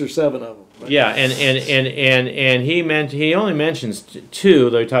about 6 or 7 of them. Right? Yeah, and he only mentions 2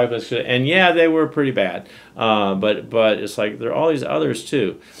 that he talked about, and they were pretty bad. But it's like there are all these others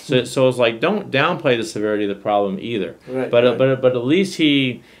too. So it's like, don't downplay the severity of the problem either. Right, but at least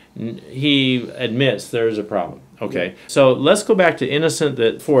he admits there is a problem. Okay, so let's go back to Innocent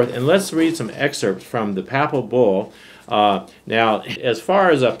IV, and let's read some excerpts from the papal bull. Now, as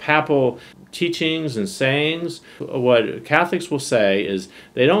far as papal teachings and sayings, what Catholics will say is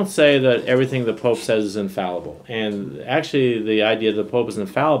they don't say that everything the Pope says is infallible. And actually, the idea that the Pope is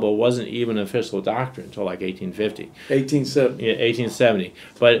infallible wasn't even an official doctrine until like 1850. 1870. Yeah, 1870.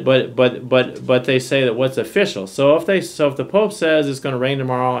 But they say that what's official. So if the Pope says it's going to rain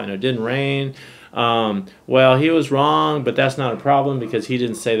tomorrow and it didn't rain, well, he was wrong, but that's not a problem because he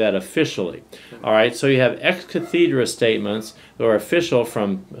didn't say that officially. All right, so you have ex cathedra statements that are official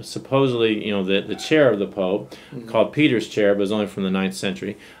from supposedly, the chair of the Pope, called Peter's chair, but it was only from the 9th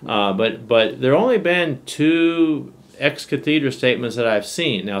century. But there have only been 2 ex cathedra statements that I've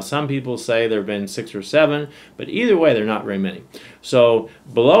seen. Now, some people say there have been 6 or 7, but either way, there are not very many. So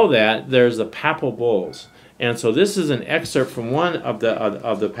below that, there's the papal bulls. And so this is an excerpt from one of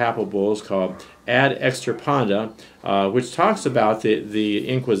the papal bulls called Ad Extirpanda, which talks about the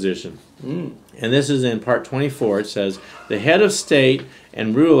Inquisition. Mm. And this is in part 24. It says, the head of state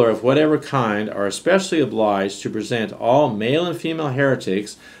and ruler of whatever kind are especially obliged to present all male and female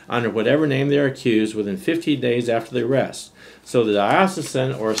heretics under whatever name they are accused within 50 days after the arrest. So the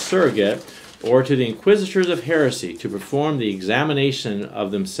diocesan or surrogate, or to the inquisitors of heresy, to perform the examination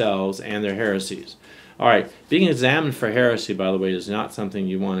of themselves and their heresies. All right, being examined for heresy, by the way, is not something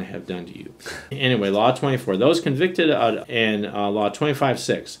you want to have done to you. Anyway, Law 24. Those convicted in Law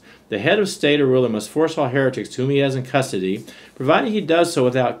 25:6. The head of state or ruler must force all heretics whom he has in custody, provided he does so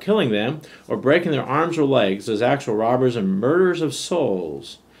without killing them or breaking their arms or legs, as actual robbers and murderers of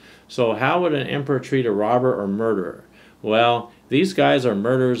souls. So how would an emperor treat a robber or murderer? Well, these guys are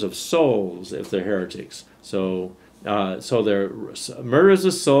murderers of souls if they're heretics. So they're murderers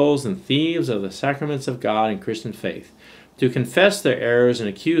of souls and thieves of the sacraments of God and Christian faith, to confess their errors and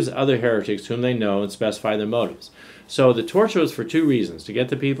accuse other heretics whom they know and specify their motives. So the torture was for two reasons: to get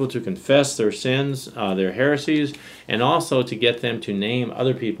the people to confess their sins, their heresies, and also to get them to name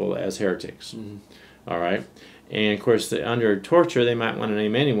other people as heretics. Mm-hmm. All right? And of course, under torture, they might want to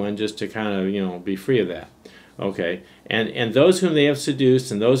name anyone just to kind of, be free of that. Okay, and those whom they have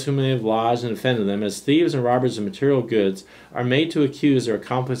seduced and those whom they have lodged and offended them as thieves and robbers of material goods are made to accuse their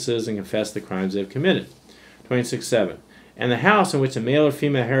accomplices and confess the crimes they have committed. 26:7. And the house in which a male or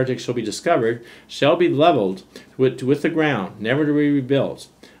female heretic shall be discovered shall be leveled with the ground, never to be rebuilt,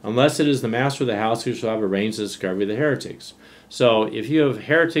 unless it is the master of the house who shall have arranged the discovery of the heretics. So if you have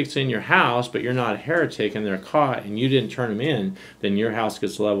heretics in your house, but you're not a heretic and they're caught and you didn't turn them in, then your house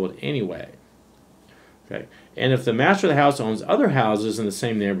gets leveled anyway. Okay. And if the master of the house owns other houses in the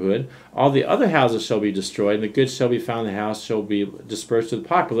same neighborhood, all the other houses shall be destroyed, and the goods shall be found in the house shall be dispersed to the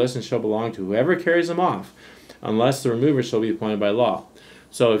populace, and shall belong to whoever carries them off, unless the remover shall be appointed by law.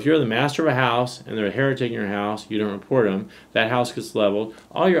 So if you're the master of a house, and they're a heretic in your house, you don't report them, that house gets leveled.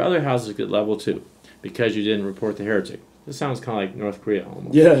 All your other houses get leveled too, because you didn't report the heretic. This sounds kind of like North Korea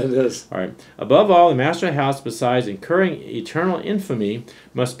almost. Yeah, it is. All right. Above all, the master of the house, besides incurring eternal infamy,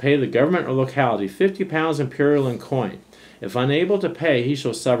 must pay the government or locality 50 pounds imperial in coin. If unable to pay, he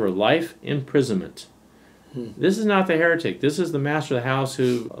shall suffer life imprisonment. This is not the heretic. This is the master of the house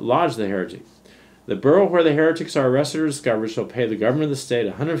who lodged the heretic. The borough where the heretics are arrested or discovered shall pay the government of the state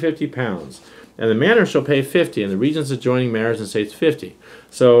 150 pounds, and the manor shall pay 50, and the regions adjoining manors and states 50.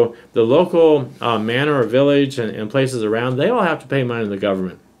 So the local manor or village and places around, they all have to pay money to the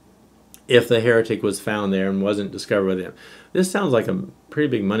government if the heretic was found there and wasn't discovered by them. This sounds like a pretty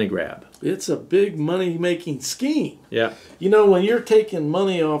big money grab. It's a big money-making scheme. Yeah. When you're taking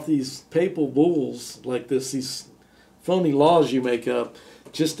money off these papal bulls like this, these phony laws you make up,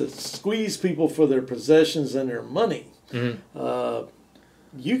 just to squeeze people for their possessions and their money,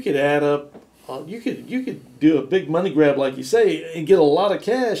 you could add up. You could do a big money grab, like you say, and get a lot of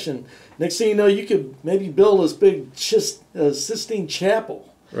cash. And next thing you know, you could maybe build this big Sistine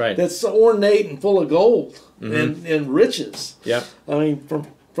Chapel, right? That's ornate and full of gold and riches. Yep. I mean,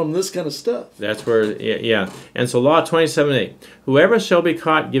 from this kind of stuff. That's where, yeah. And so Law 27:8, whoever shall be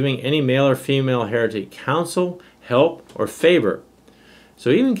caught giving any male or female heretic counsel, help, or favor. So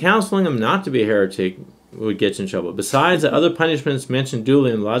even counseling them not to be a heretic would get you in trouble. Besides, the other punishments mentioned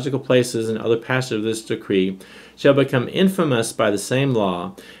duly in logical places and other passages of this decree shall become infamous by the same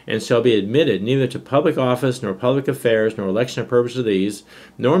law, and shall be admitted neither to public office, nor public affairs, nor election or purpose of these,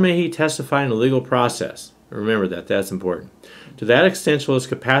 nor may he testify in a legal process. Remember that's important. To that extent shall his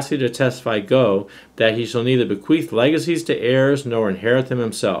capacity to testify go, that he shall neither bequeath legacies to heirs, nor inherit them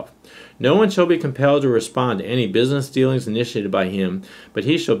himself. No one shall be compelled to respond to any business dealings initiated by him, but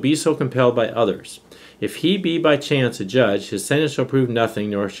he shall be so compelled by others. If he be by chance a judge, his sentence shall prove nothing,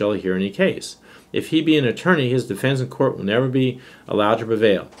 nor shall he hear any case. If he be an attorney, his defense in court will never be allowed to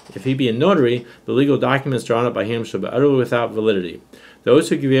prevail. If he be a notary, the legal documents drawn up by him shall be utterly without validity. Those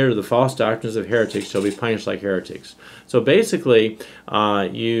who give ear to the false doctrines of heretics shall be punished like heretics. So basically,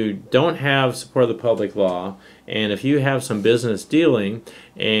 you don't have support of the public law, and if you have some business dealing,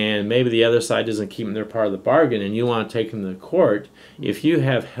 and maybe the other side isn't keeping their part of the bargain, and you want to take them to court, if you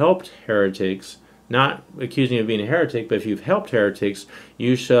have helped heretics, not accusing you of being a heretic, but if you've helped heretics,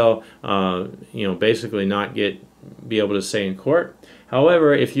 you shall, basically not be able to say in court.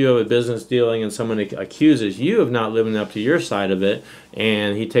 However, if you have a business dealing and someone accuses you of not living up to your side of it,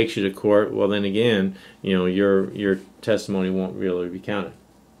 and he takes you to court, well, then again, your testimony won't really be counted.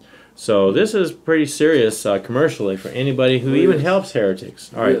 So this is pretty serious commercially for anybody who even helps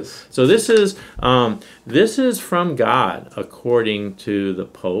heretics. All right. Yes. So this is from God, according to the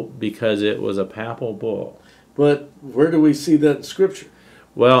Pope, because it was a papal bull. But where do we see that in Scripture?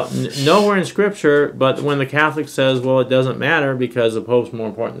 Well, nowhere in Scripture, but when the Catholic says, well, it doesn't matter because the Pope's more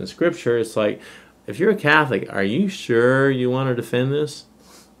important than Scripture, it's like, if you're a Catholic, are you sure you want to defend this?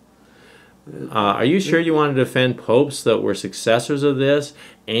 Are you sure you want to defend popes that were successors of this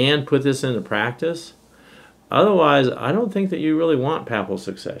and put this into practice? Otherwise, I don't think that you really want papal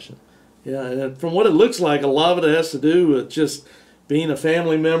succession. Yeah, and from what it looks like, a lot of it has to do with just being a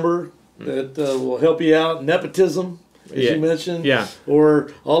family member that will help you out, nepotism, as you mentioned,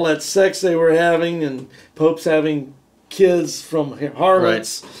 or all that sex they were having, and popes having kids from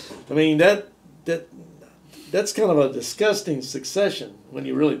harlots. Right. I mean, that's kind of a disgusting succession when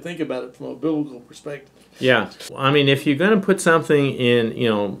you really think about it from a biblical perspective. Yeah, I mean, if you're going to put something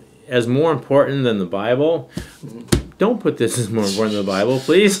in, as more important than the Bible, don't put this as more important than the Bible,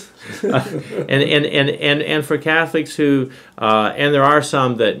 please. And for Catholics who, and there are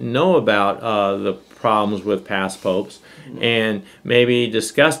some that know about the problems with past popes, and maybe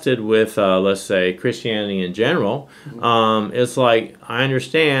disgusted with, let's say, Christianity in general, it's like, I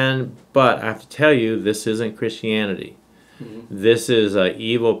understand, but I have to tell you, this isn't Christianity. This is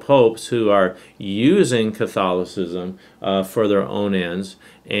evil popes who are using Catholicism for their own ends,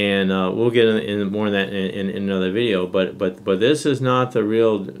 and we'll get in more of that in another video. But this is not the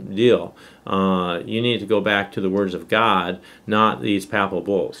real deal. You need to go back to the words of God, not these papal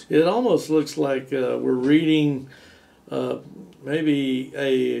bulls. It almost looks like we're reading maybe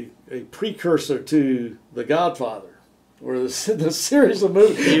a precursor to The Godfather. Or the series of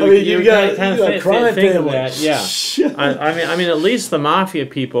movies. You got crime family. Yeah. I mean, at least the mafia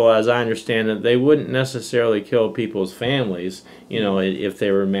people, as I understand it, they wouldn't necessarily kill people's families, if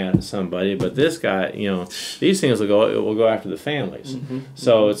they were mad at somebody. But this guy, these things will go after the families.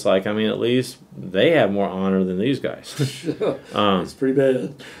 So it's like, I mean, at least they have more honor than these guys. It's pretty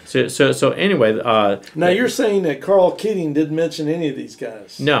bad. So anyway, now you're saying that Karl Keating didn't mention any of these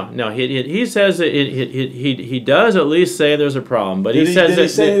guys? No. He says that he does at least say there's a problem, but did he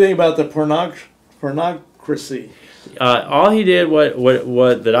say anything about the pornocracy? All he did,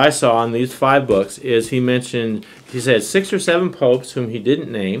 what that I saw in these 5 books, is he said 6 or 7 popes whom he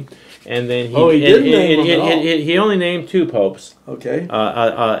didn't name, and then he only named 2 popes. Okay.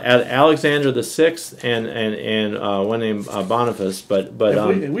 Alexander the Sixth and one named Boniface, but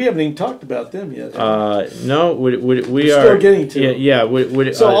we haven't even talked about them yet. No, we are still getting to. Yeah.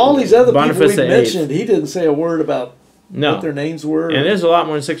 So all these other Boniface people we mentioned, he didn't say a word about. No. What their names were? And there's a lot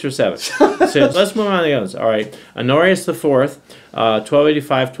more than 6 or 7. So let's move on to the others. All right. Honorius IV,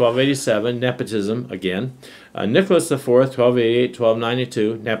 1285, 1287, nepotism again. Nicholas IV, 1288,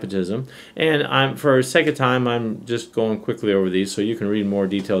 1292, nepotism. And for sake of time, I'm just going quickly over these so you can read more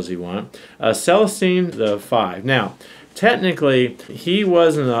details if you want. Celestine the V. Now, technically, he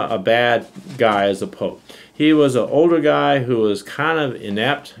wasn't a bad guy as a pope. He was an older guy who was kind of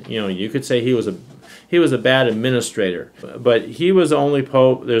inept. You could say he was a bad administrator, but he was the only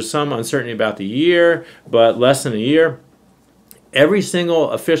pope. There's some uncertainty about the year, but less than a year. Every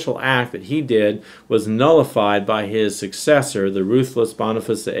single official act that he did was nullified by his successor, the ruthless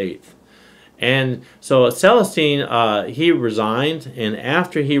Boniface VIII. And so Celestine, he resigned, and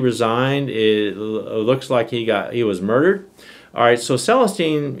after he resigned, it looks like he was murdered. All right, so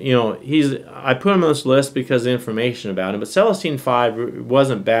Celestine, I put him on this list because of the information about him, but Celestine V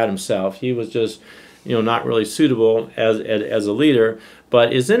wasn't bad himself. He was just not really suitable as a leader.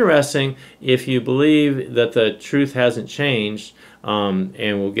 But it's interesting if you believe that the truth hasn't changed, and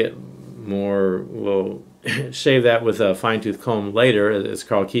we'll get more, we'll shave that with a fine-tooth comb later, as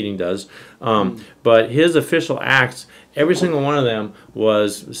Karl Keating does. But his official acts, every single one of them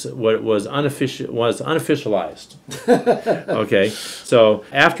was unofficialized. Okay, so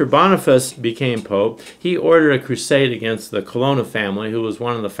after Boniface became pope, he ordered a crusade against the Colonna family, who was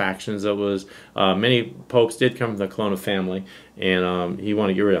one of the factions that was, many popes did come from the Colonna family, and he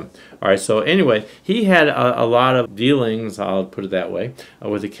wanted to get rid of them. All right, so anyway, he had a lot of dealings, I'll put it that way,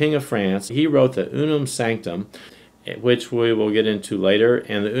 with the King of France. He wrote the Unum Sanctum, which we will get into later,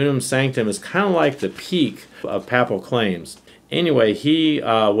 and the Unum Sanctum is kind of like the peak of papal claims. Anyway, he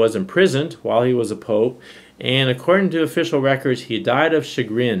was imprisoned while he was a pope, and according to official records, he died of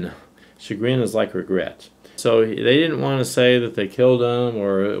chagrin. Chagrin is like regret. So they didn't want to say that they killed him,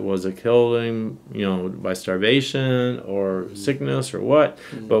 or it was a killing, by starvation or sickness or what.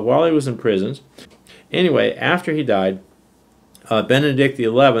 But while he was imprisoned, anyway, after he died, Benedict XI,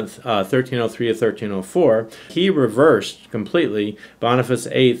 1303 to 1304, he reversed completely Boniface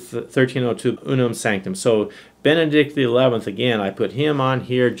VIII, 1302, Unum Sanctum. So Benedict XI, again, I put him on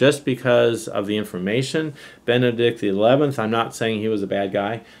here just because of the information. Benedict XI, I'm not saying he was a bad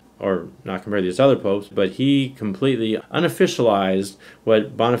guy, or not compared to these other popes, but he completely unofficialized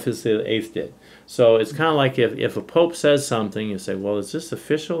what Boniface VIII did. So it's kind of like if a pope says something, you say, well, is this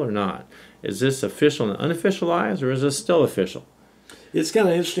official or not? Is this official and unofficialized, or is this still official? It's kind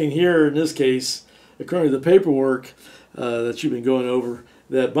of interesting here in this case, according to the paperwork that you've been going over,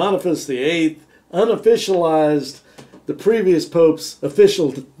 that Boniface VIII unofficialized the previous pope's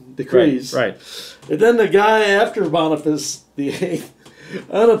official decrees. Right. And then the guy after Boniface VIII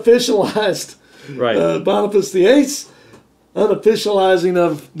unofficialized Boniface VIII's unofficializing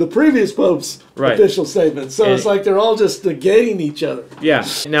of the previous pope's official statement. So it's like they're all just negating each other. Yeah.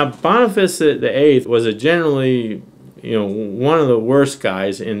 Now Boniface VIII was a generally, one of the worst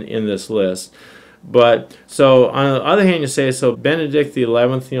guys in this list. But so on the other hand, you say, so Benedict XI,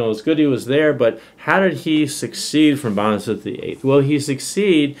 it's good he was there, but how did he succeed from Boniface VIII? Well, he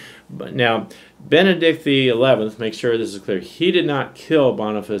succeeded. But now Benedict XI, make sure this is clear, he did not kill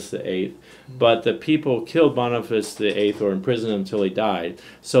Boniface VIII, but the people killed Boniface VIII or imprisoned him until he died,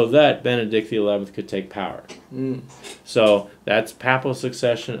 so that Benedict XI could take power. So that's papal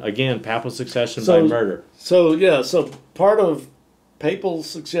succession. Again, papal succession by murder. So part of papal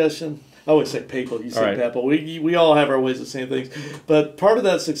succession. I always say papal, you say papal. We all have our ways of saying things. But part of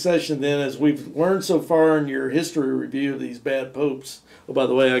that succession then, as we've learned so far in your history review of these bad popes. Oh, by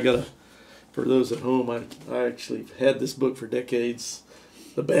the way, for those at home, I actually had this book for decades,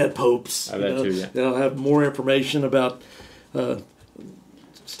 The Bad Popes. I have that too, yeah. I'll have more information about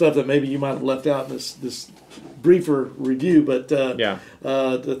stuff that maybe you might have left out in this briefer review. But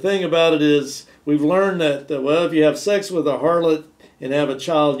the thing about it is we've learned that, if you have sex with a harlot and have a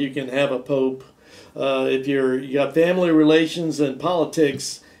child, you can have a pope. If you got family relations and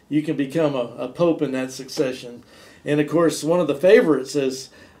politics, you can become a pope in that succession. And of course, one of the favorites is,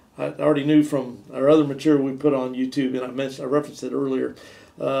 I already knew from our other material we put on YouTube, and I referenced it earlier.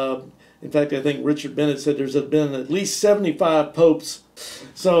 In fact, I think Richard Bennett said there's been at least 75 popes.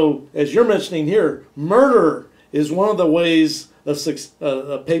 So, as you're mentioning here, murder is one of the ways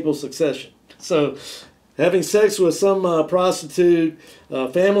of papal succession. So, having sex with some prostitute,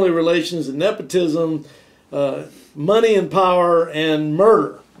 family relations and nepotism, money and power, and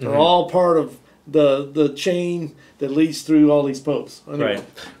murder are all part of the chain that leads through all these popes. Anyway, right.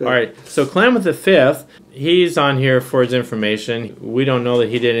 All right. So Clement V, he's on here for his information. We don't know that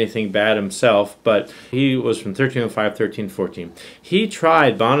he did anything bad himself, but he was from 1305, 1314. He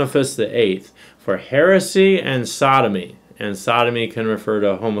tried Boniface VIII for heresy and sodomy can refer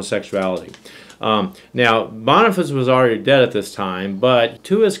to homosexuality. Now, Boniface was already dead at this time, but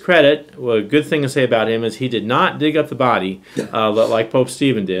to his credit, a good thing to say about him is he did not dig up the body like Pope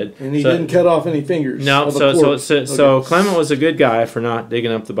Stephen did. And he didn't cut off any fingers. No, so Clement was a good guy for not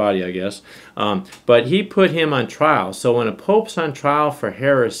digging up the body, I guess. But he put him on trial. So when a pope's on trial for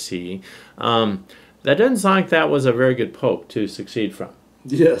heresy, that doesn't sound like that was a very good pope to succeed from.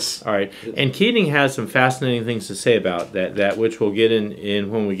 Yes. All right. And Keating has some fascinating things to say about that which we'll get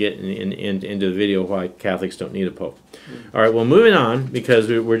in when we get into the video why Catholics don't need a pope. All right. Well, moving on, because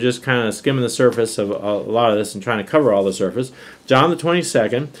we're just kind of skimming the surface of a lot of this and trying to cover all the surface. John the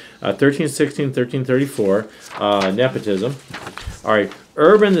 22nd, 1316, 1334, nepotism. All right.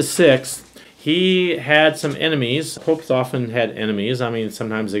 Urban the 6th. He had some enemies. Popes often had enemies. I mean,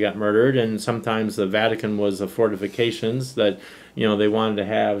 sometimes they got murdered, and sometimes the Vatican was the fortifications that they wanted to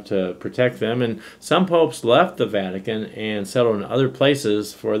have to protect them. And some popes left the Vatican and settled in other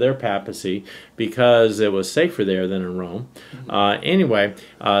places for their papacy because it was safer there than in Rome. Anyway,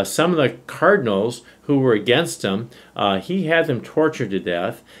 some of the cardinals who were against him, he had them tortured to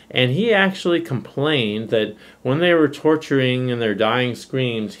death, and he actually complained that when they were torturing and their dying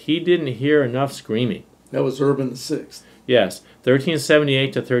screams, he didn't hear enough screaming. That was Urban VI. Yes,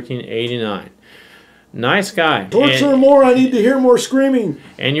 1378 to 1389. Nice guy. Torture more, I need to hear more screaming.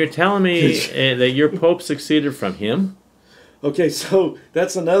 And you're telling me that your pope succeeded from him? Okay, so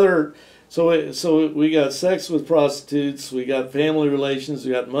that's another... So we got sex with prostitutes, we got family relations,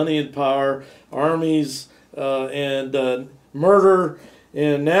 we got money and power, armies, and murder,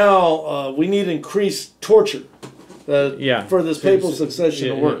 and now we need increased torture for this papal succession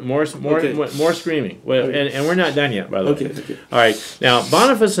to work. More screaming. Well, and we're not done yet, by the way. Okay. All right. Now,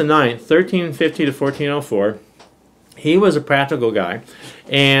 Boniface IX, 1350 to 1404, he was a practical guy,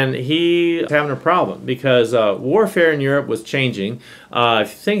 and he was having a problem because warfare in Europe was changing. If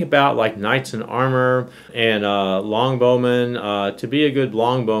you think about like knights in armor and longbowmen, to be a good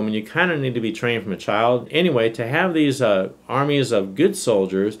longbowman, you kind of need to be trained from a child. Anyway, to have these armies of good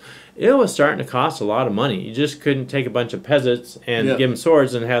soldiers, it was starting to cost a lot of money. You just couldn't take a bunch of peasants and give them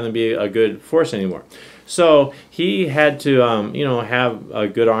swords and have them be a good force anymore. So he had to, have a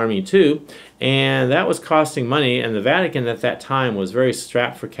good army too, and that was costing money, and the Vatican at that time was very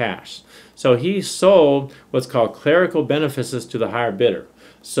strapped for cash. So he sold what's called clerical benefices to the higher bidder.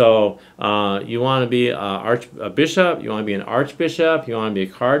 So you want to be a bishop, you want to be an archbishop, you want to be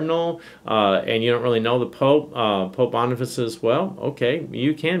a cardinal, and you don't really know the Pope. Pope Boniface says, well, okay,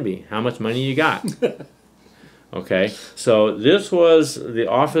 you can be. How much money you got? Okay, so this was the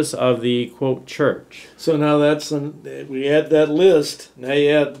office of the, quote, church. So now we add that list. Now you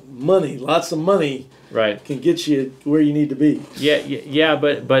add money, lots of money. Right. Can get you where you need to be. Yeah,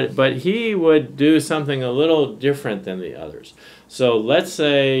 but he would do something a little different than the others. So let's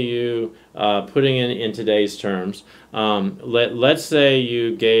say you, putting in today's terms, let's say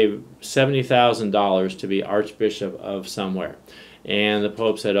you gave $70,000 to be Archbishop of somewhere. And the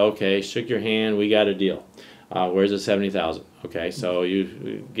Pope said, okay, shook your hand, we got a deal. Where's the 70,000? Okay, so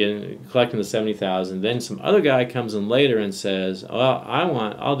you collecting the 70,000. Then some other guy comes in later and says, well,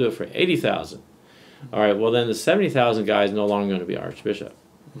 I'll do it for 80,000. All right, well then the 70,000 guy is no longer going to be Archbishop.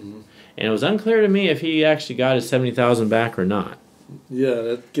 And it was unclear to me if he actually got his 70,000 back or not. Yeah,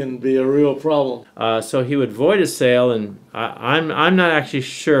 that can be a real problem. So he would void his sale, and I'm not actually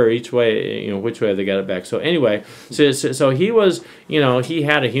sure each way, which way they got it back. So anyway, so he was, he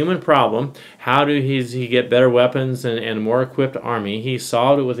had a human problem. How do he get better weapons and a more equipped army? He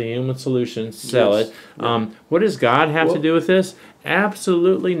solved it with a human solution. Sell it. What does God have to do with this?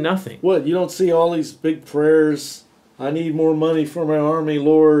 Absolutely nothing. What, you don't see all these big prayers? I need more money for my army,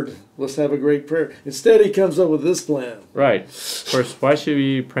 Lord. Let's have a great prayer. Instead, he comes up with this plan. Right. Of course, why should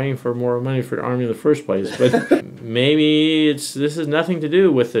we be praying for more money for the army in the first place? But maybe this has nothing to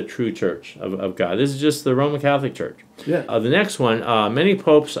do with the true church of God. This is just the Roman Catholic Church. Yeah. The next one, many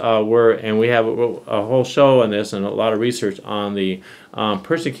popes were, and we have a whole show on this and a lot of research on the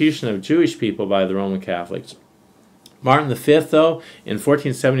persecution of Jewish people by the Roman Catholics. Martin V, though, in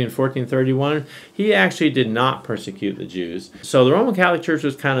 1470 and 1431, he actually did not persecute the Jews. So the Roman Catholic Church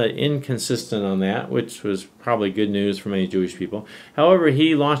was kind of inconsistent on that, which was probably good news for many Jewish people. However,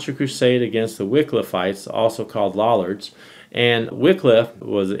 he launched a crusade against the Wycliffites, also called Lollards. And Wycliffe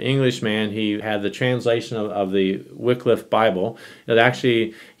was an Englishman. He had the translation of the Wycliffe Bible. It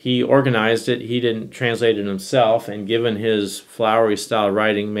actually, he organized it. He didn't translate it himself, and given his flowery style of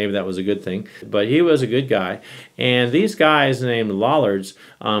writing, maybe that was a good thing. But he was a good guy. And these guys named Lollards,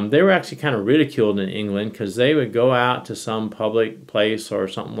 they were actually kind of ridiculed in England because they would go out to some public place or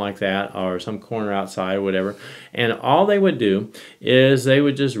something like that, or some corner outside or whatever, and all they would do is they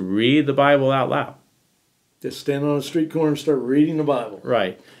would just read the Bible out loud. Just stand on a street corner and start reading the Bible.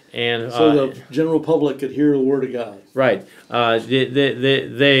 Right. And so the general public could hear the Word of God. Right.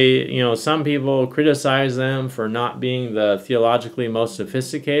 They some people criticize them for not being the theologically most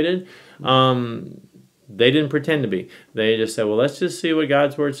sophisticated. They didn't pretend to be. They just said, well, let's just see what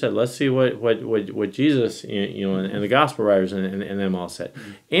God's Word said. Let's see what Jesus, and the Gospel writers and them all said.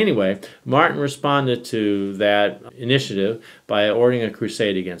 Anyway, Martin responded to that initiative by ordering a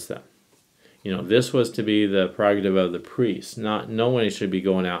crusade against them. This was to be the prerogative of the priests. No one should be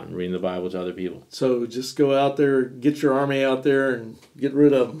going out and reading the Bible to other people. So just go out there, get your army out there, and get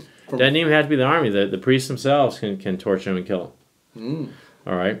rid of them. Doesn't even have to be the army. The priests themselves can torture them and kill them.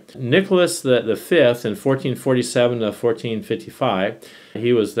 All right. Nicholas V in 1447 to 1455,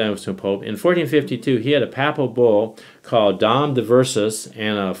 he was then to Pope. In 1452, he had a papal bull called Dom Diversus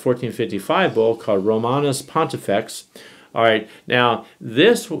and a 1455 bull called Romanus Pontifex. All right, now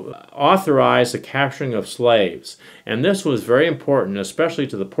this authorized the capturing of slaves, and this was very important, especially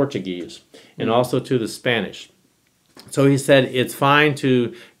to the Portuguese and also to the Spanish. So he said it's fine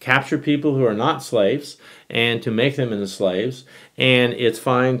to capture people who are not slaves and to make them into slaves, and it's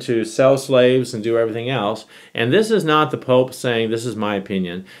fine to sell slaves and do everything else. And this is not the Pope saying, this is my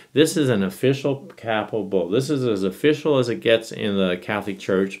opinion. This is an official papal bull. This is as official as it gets in the Catholic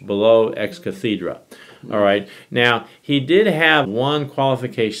Church, below ex cathedra. All right. Now, he did have one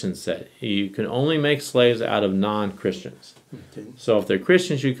qualification set. You can only make slaves out of non-Christians. Okay. So if they're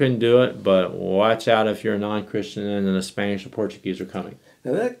Christians, you couldn't do it, but watch out if you're a non-Christian and then the Spanish or Portuguese are coming.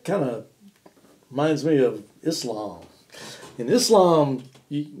 Now, that kind of reminds me of Islam. In Islam,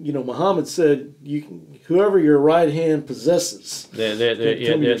 Muhammad said, whoever your right hand possesses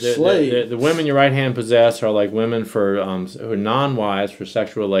become your slave. The women your right hand possess are like women who are non-wives for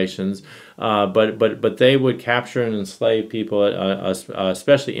sexual relations, but they would capture and enslave people,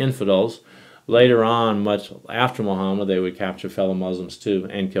 especially infidels. Later on, much after Muhammad, they would capture fellow Muslims too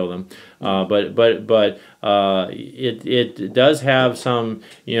and kill them. It does have some.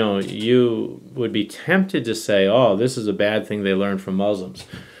 You would be tempted to say, "Oh, this is a bad thing they learned from Muslims,"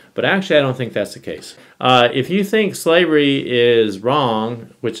 but actually, I don't think that's the case. If you think slavery is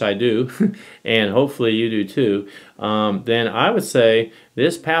wrong, which I do, and hopefully you do too, then I would say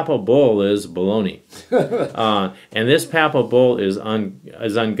this papal bull is baloney. And this papal bull is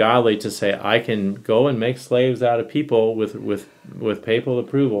ungodly to say I can go and make slaves out of people with papal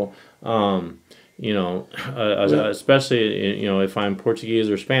approval. Especially if I'm Portuguese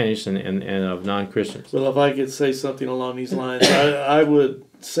or Spanish and of non-Christians. Well, if I could say something along these lines, I would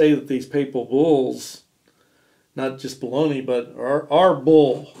say that these papal bulls, not just baloney, but are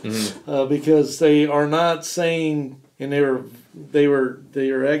bull, because they are not saying, and they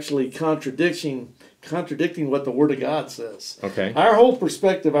are actually contradicting what the Word of God says. Okay. Our whole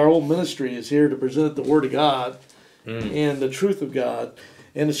perspective, our whole ministry is here to present the Word of God and the truth of God.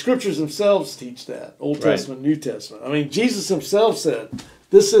 And the Scriptures themselves teach that, Old Testament, New Testament. I mean, Jesus himself said,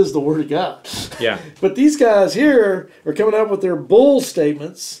 this is the Word of God. Yeah. But these guys here are coming up with their bull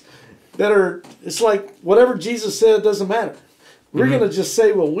statements that are, it's like whatever Jesus said doesn't matter. We're going to just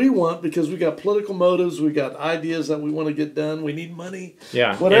say what we want because we got political motives, we got ideas that we want to get done, we need money,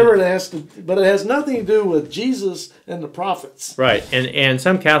 whatever it has to, but it has nothing to do with Jesus and the prophets. Right, and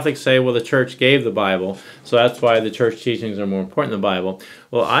some Catholics say, well, the church gave the Bible, so that's why the church teachings are more important than the Bible.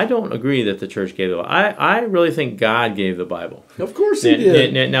 Well, I don't agree that the church gave the Bible. I really think God gave the Bible. Of course he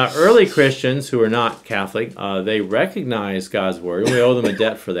did. Now, early Christians who are not Catholic, they recognize God's Word, and we owe them a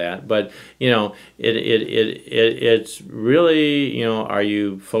debt for that. But, it's really, are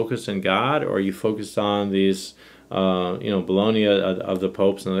you focused on God, or are you focused on these, baloney of the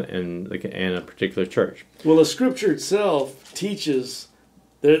popes and a particular church? Well, the Scripture itself teaches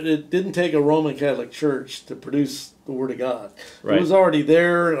that it didn't take a Roman Catholic Church to produce the Word of God. Right. It was already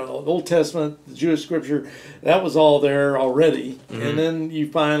there. Old Testament, the Jewish Scripture, that was all there already. And then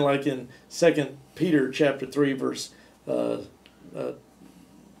you find, like in 2 Peter chapter 3, verse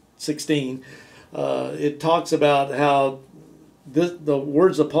 16, it talks about how the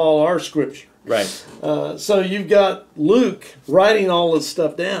words of Paul are Scripture. Right. So you've got Luke writing all this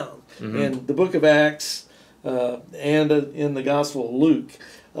stuff down in the book of Acts and in the Gospel of Luke.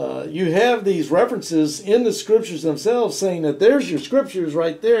 You have these references in the Scriptures themselves saying that there's your Scriptures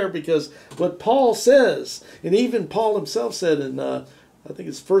right there, because what Paul says, and even Paul himself said in, I think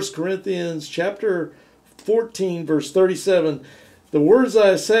it's 1 Corinthians chapter 14, verse 37, the words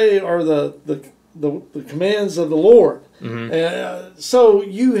I say are the commands of the Lord. So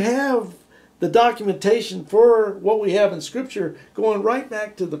you have the documentation for what we have in Scripture going right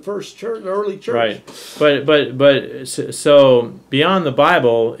back to the first church, the early church. Right, but so beyond the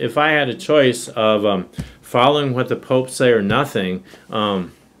Bible, if I had a choice of following what the popes say or nothing, I'd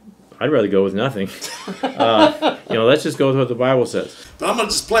rather go with nothing. Let's just go with what the Bible says. But I'm going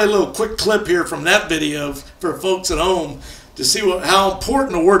to just play a little quick clip here from that video for folks at home to see how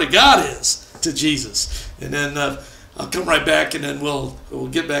important the Word of God is to Jesus. And then I'll come right back, and then we'll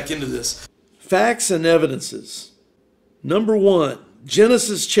get back into this. Facts and evidences. Number 1,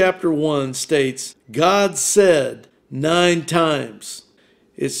 Genesis chapter 1 states, God said 9 times.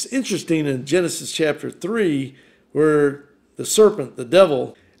 It's interesting in Genesis chapter 3 where the serpent, the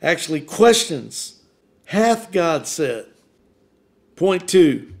devil, actually questions, hath God said? Point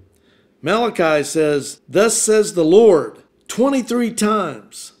 2, Malachi says, thus says the Lord, 23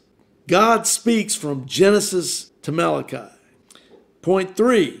 times. God speaks from Genesis to Malachi. Point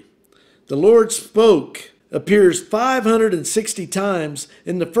 3, the Lord spoke appears 560 times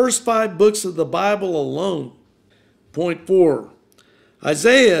in the first 5 books of the Bible alone. Point 4,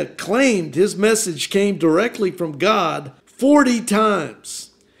 Isaiah claimed his message came directly from God 40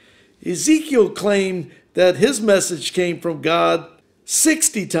 times. Ezekiel claimed that his message came from God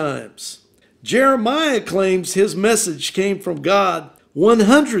 60 times. Jeremiah claims his message came from God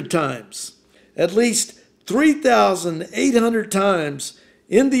 100 times. At least 3,800 times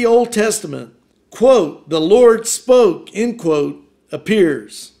in the Old Testament, quote, the Lord spoke, end quote,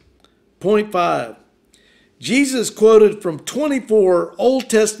 appears. Point 5, Jesus quoted from 24 Old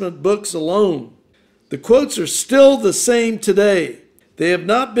Testament books alone. The quotes are still the same today. They have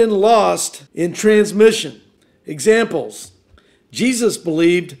not been lost in transmission. Examples, Jesus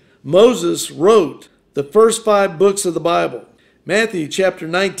believed Moses wrote the first 5 books of the Bible. Matthew chapter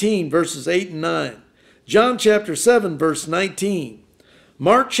 19, verses 8 and 9. John chapter 7, verse 19.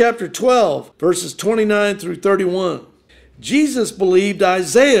 Mark chapter 12, verses 29 through 31. Jesus believed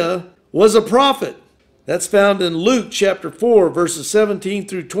Isaiah was a prophet. That's found in Luke chapter 4, verses 17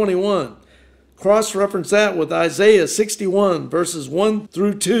 through 21. Cross-reference that with Isaiah 61, verses 1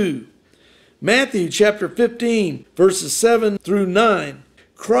 through 2. Matthew chapter 15, verses 7 through 9.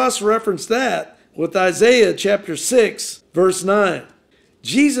 Cross-reference that with Isaiah chapter 6, verse 9.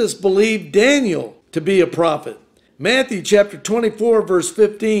 Jesus believed Daniel to be a prophet. Matthew chapter 24, verse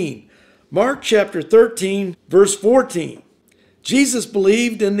 15. Mark chapter 13, verse 14. Jesus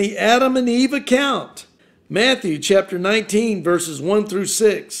believed in the Adam and Eve account. Matthew chapter 19, verses 1 through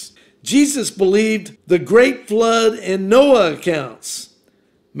 6. Jesus believed the great flood and Noah accounts.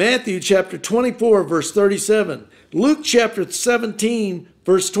 Matthew chapter 24, verse 37. Luke chapter 17,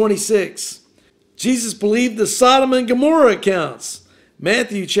 verse 26. Jesus believed the Sodom and Gomorrah accounts.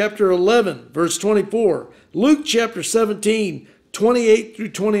 Matthew chapter 11, verse 24. Luke chapter 17, 28 through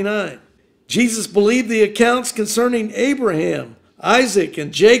 29. Jesus believed the accounts concerning Abraham, Isaac,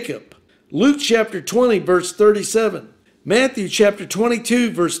 and Jacob. Luke chapter 20, verse 37. Matthew chapter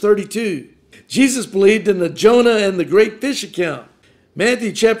 22, verse 32. Jesus believed in the Jonah and the great fish account.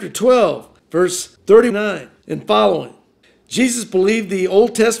 Matthew chapter 12, verse 39 and following. Jesus believed the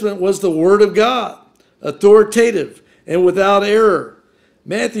Old Testament was the Word of God, authoritative and without error.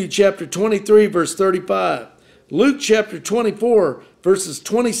 Matthew chapter 23, verse 35. Luke chapter 24, verses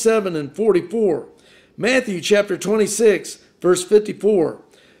 27 and 44. Matthew chapter 26, verse 54.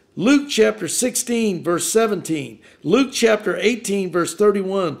 Luke chapter 16, verse 17. Luke chapter 18, verse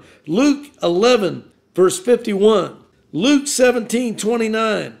 31. Luke 11, verse 51. Luke 17,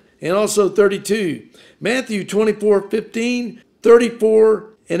 29, and also 32. Matthew 24, 15, 34,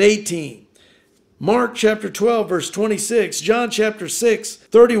 and 18. Mark chapter 12, verse 26. John chapter 6,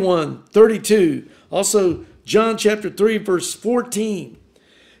 31, 32. Also John chapter 3, verse 14.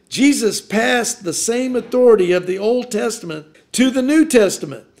 Jesus passed the same authority of the Old Testament to the New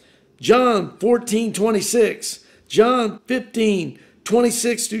Testament. John 14, 26. John 15,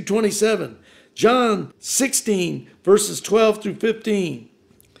 26 through 27. John 16, verses 12 through 15.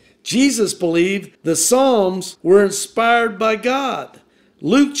 Jesus believed the Psalms were inspired by God.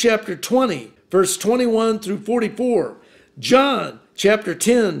 Luke chapter 20, verse 21 through 44. John chapter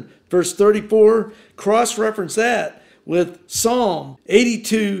 10, verse 34. Cross-reference that with Psalm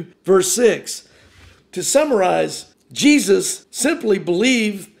 82, verse 6. To summarize, Jesus simply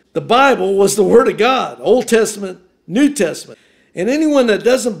believed the Bible was the Word of God, Old Testament, New Testament. And anyone that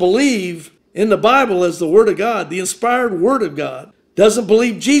doesn't believe in the Bible as the Word of God, the inspired Word of God, doesn't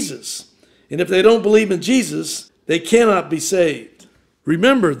believe Jesus. And if they don't believe in Jesus, they cannot be saved.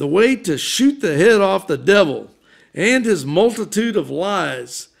 Remember, the way to shoot the head off the devil and his multitude of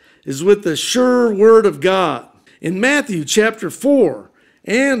lies is with the sure Word of God. In Matthew chapter 4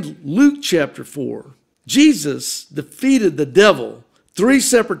 and Luke chapter 4, Jesus defeated the devil 3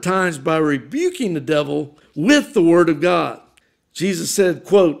 separate times by rebuking the devil with the Word of God. Jesus said,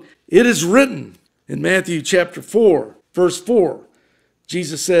 quote, "It is written," in Matthew chapter 4, verse 4.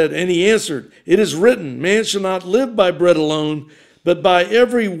 Jesus said, and he answered, "It is written, man shall not live by bread alone, but by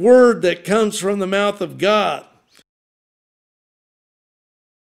every word that comes from the mouth of God."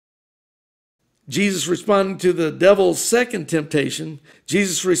 Jesus responding to the devil's second temptation,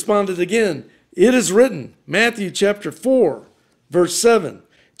 Jesus responded again, "It is written," Matthew chapter 4, verse 7.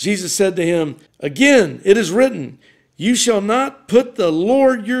 Jesus said to him, "Again, it is written, you shall not put the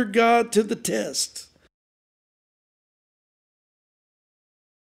Lord your God to the test."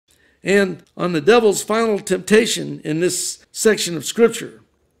 And on the devil's final temptation in this section of Scripture,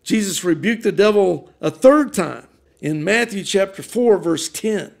 Jesus rebuked the devil a third time in Matthew chapter 4, verse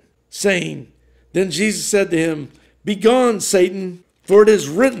 10, saying, then Jesus said to him, "Begone, Satan, for it is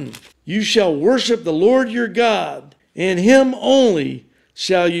written, you shall worship the Lord your God, and him only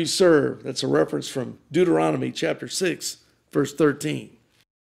shall you serve." That's a reference from Deuteronomy chapter 6, verse 13.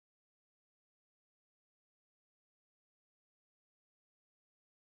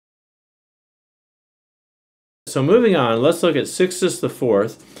 So moving on, let's look at Sixtus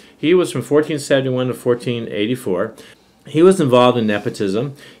IV. He was from 1471 to 1484. He was involved in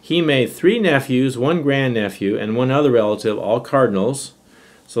nepotism. He made 3 nephews, 1 grandnephew, and 1 other relative, all cardinals.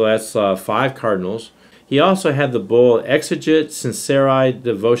 So that's 5 cardinals. He also had the bull Exigit Sinceri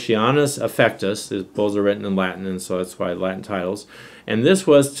Devotionis Affectus. These bulls are written in Latin, and so that's why Latin titles. And this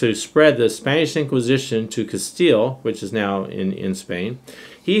was to spread the Spanish Inquisition to Castile, which is now in Spain.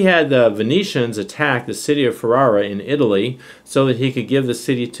 He had the Venetians attack the city of Ferrara in Italy so that he could give the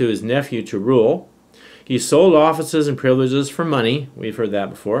city to his nephew to rule. He sold offices and privileges for money. We've heard that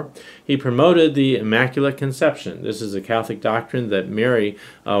before. He promoted the Immaculate Conception. This is a Catholic doctrine that Mary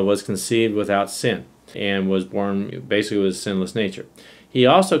was conceived without sin and was born basically with a sinless nature. He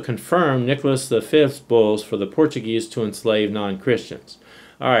also confirmed Nicholas V's bulls for the Portuguese to enslave non-Christians.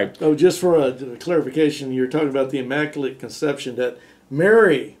 All right. Oh, just for a clarification, you're talking about the Immaculate Conception, that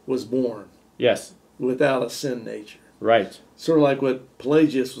Mary was born Yes. without a sin nature. Right. Sort of like what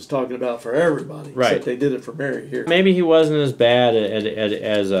Pelagius was talking about for everybody, Right. except they did it for Mary here. Maybe he wasn't as bad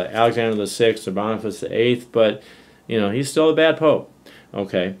as Alexander the Sixth or Boniface the Eighth, but he's still a bad pope.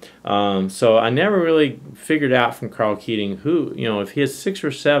 Okay, so I never really figured out from Karl Keating who, if he has 6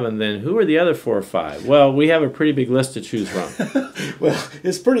 or 7, then who are the other 4 or 5? Well, we have a pretty big list to choose from. Well,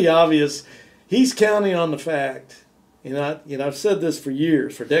 it's pretty obvious. He's counting on the fact, I've said this for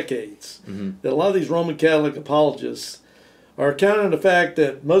years, for decades, that a lot of these Roman Catholic apologists are counting on the fact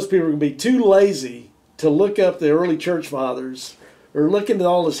that most people are going to be too lazy to look up the early church fathers or look into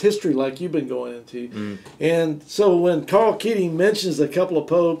all this history like you've been going into. And so when Karl Keating mentions a couple of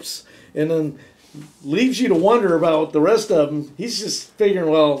popes and then leaves you to wonder about the rest of them, he's just figuring,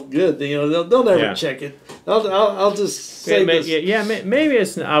 well, good, they'll never check it. I'll just say this. Maybe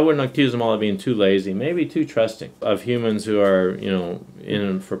it's. I wouldn't accuse them all of being too lazy. Maybe too trusting of humans who are,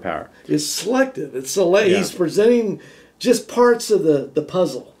 in for power. It's selective. It's selective. He's presenting just parts of the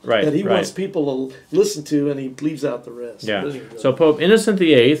puzzle that he wants people to listen to, and he leaves out the rest. Yeah. So Pope Innocent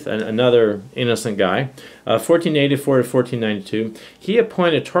VIII, another innocent guy, 1484 to 1492, he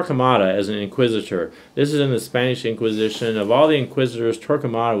appointed Torquemada as an inquisitor. This is in the Spanish Inquisition. Of all the inquisitors,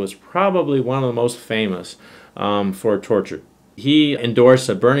 Torquemada was probably one of the most famous for torture. He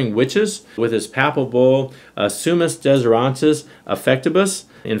endorsed burning witches with his papal bull Summus Deserantis Affectibus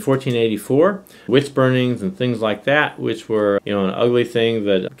in 1484, witch burnings and things like that, which were an ugly thing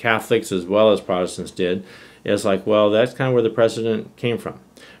that Catholics as well as Protestants did. It's like, well, that's kind of where the precedent came from.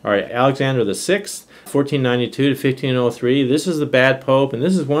 All right, Alexander the Sixth, 1492 to 1503. This is the bad pope, and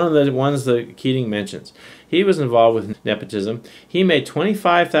this is one of the ones that Keating mentions. He was involved with nepotism. He made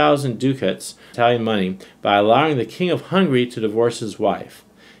 25,000 ducats, Italian money, by allowing the King of Hungary to divorce his wife.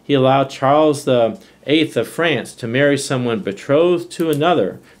 He allowed Charles VIII of France to marry someone betrothed to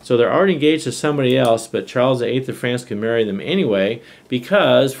another. So they're already engaged to somebody else, but Charles VIII of France could marry them anyway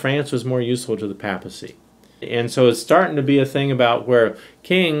because France was more useful to the papacy. And so it's starting to be a thing about where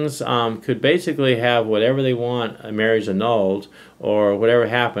kings could basically have whatever they want, a marriage annulled, or whatever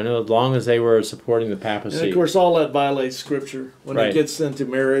happened, as long as they were supporting the papacy. And of course, all that violates Scripture when it gets into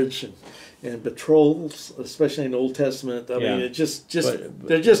marriage and betrothals, especially in the Old Testament. I mean, they're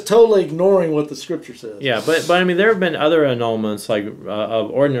just totally ignoring what the Scripture says. Yeah, but I mean, there have been other annulments, like of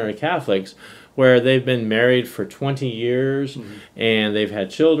ordinary Catholics, where they've been married for 20 years and they've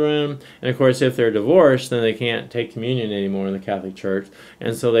had children. And of course, if they're divorced, then they can't take communion anymore in the Catholic Church.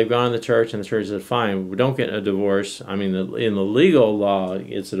 And so they've gone to the church, and the church said, fine, we don't get a divorce. I mean, in the legal law,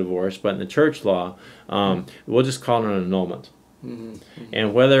 it's a divorce, but in the church law, we'll just call it an annulment.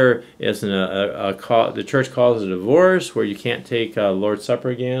 And whether it's the church calls it a divorce, where you can't take Lord's Supper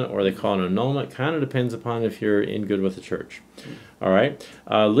again, or they call it an annulment, kind of depends upon if you're in good with the church. All right.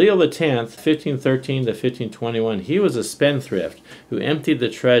 Leo X, 1513 to 1521, he was a spendthrift who emptied the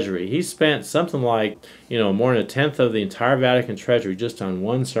treasury. He spent something like, more than 1/10 of the entire Vatican treasury just on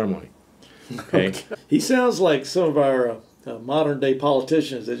one ceremony. Okay. He sounds like some of our modern-day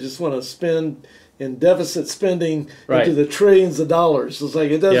politicians that just want to spend in deficit spending into the trillions of dollars. It's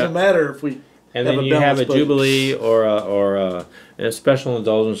like it doesn't matter if we and then you have a jubilee or a special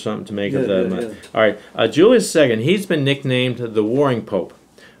indulgence or something to make up that money. All right, Julius II, he's been nicknamed the Warring Pope.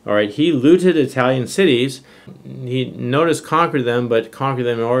 All right, he looted Italian cities. He noticed conquered them, but conquered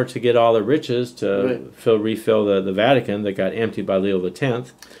them in order to get all the riches to refill the Vatican that got emptied by Leo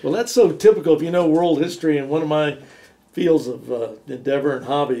X. Well, that's so typical if you know world history. And one of my fields of endeavor and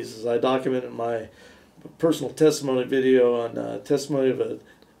hobbies is I documented my personal testimony video on testimony of a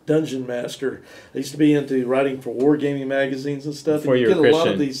dungeon master. I used to be into writing for wargaming magazines and stuff. Before and you were a get a lot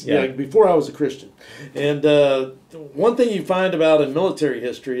Christian. of these, before I was a Christian. And one thing you find about in military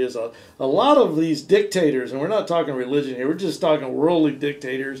history is a lot of these dictators, and we're not talking religion here, we're just talking worldly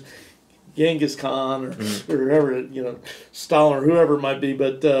dictators, Genghis Khan or whoever, Stalin or whoever it might be,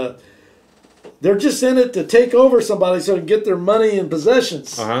 but they're just in it to take over somebody so they can get their money and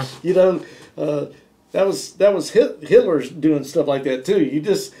possessions. That was Hitler's doing stuff like that too. You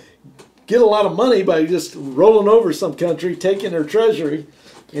just get a lot of money by just rolling over some country, taking their treasury,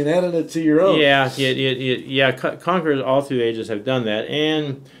 and added it to your own. Yeah, conquerors all through the ages have done that,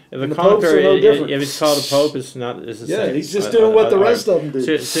 and if And a the popes conqueror, are no different. if it's called a pope, it's not. It's the same. He's just doing what the rest of them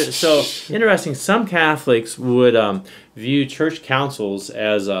do. So interesting. Some Catholics would view church councils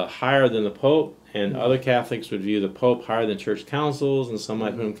as higher than the pope, and other Catholics would view the pope higher than church councils, and some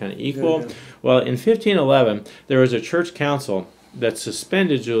might put them kind of equal. Well, in 1511, there was a church council that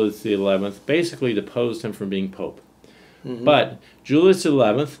suspended Julius XI, basically deposed him from being pope. But Julius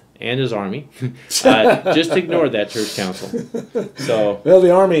XI and his army just ignored that church council. So well, the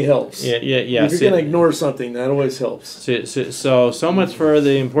army helps. Yeah. If you're going to ignore something, that always helps. So much for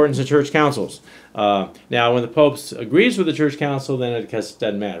the importance of church councils. Now, when the Pope agrees with the church council, then it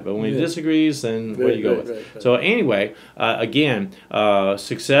doesn't matter. But when he disagrees, then what do you go with? Right. So anyway, again,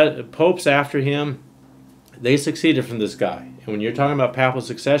 popes after him, they succeeded from this guy. And when you're talking about papal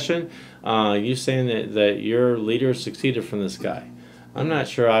succession, you're saying that your leader succeeded from this guy. I'm not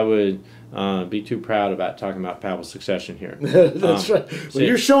sure I would be too proud about talking about papal succession here. That's right. Well,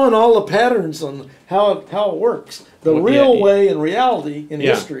 you're showing all the patterns on how it works. The real way in reality, in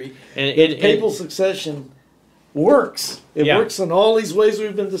history, papal succession works. It works in all these ways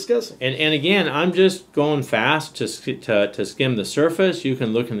we've been discussing. And again, I'm just going fast to skim the surface. You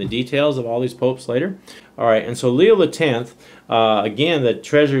can look in the details of all these popes later. All right, and so Leo X, again, the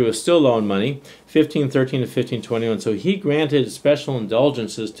treasury was still low on money, 1513 to 1521. So he granted special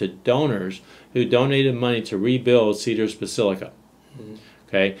indulgences to donors who donated money to rebuild Cedar's Basilica.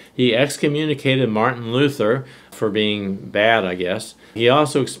 Okay, he excommunicated Martin Luther for being bad, I guess. He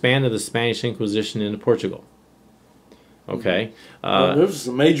also expanded the Spanish Inquisition into Portugal. Okay. Well, those are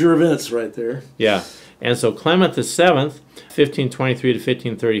some major events right there. Yeah. And so Clement VII, 1523 to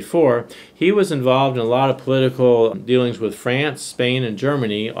 1534, he was involved in a lot of political dealings with France, Spain, and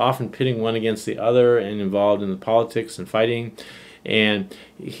Germany, often pitting one against the other and involved in the politics and fighting. And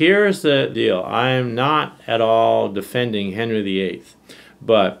here's the deal. I am not at all defending Henry VIII.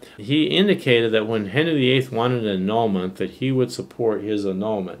 But he indicated that when Henry VIII wanted an annulment, that he would support his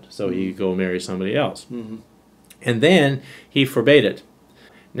annulment so he could go marry somebody else. And then he forbade it.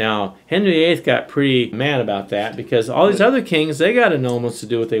 Now, Henry VIII got pretty mad about that because all these other kings, they got annulments to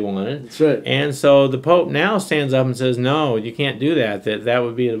do what they wanted. That's right. And so the Pope now stands up and says, no, you can't do that. That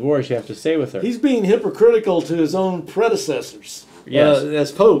would be a divorce. You have to stay with her. He's being hypocritical to his own predecessors. Yes.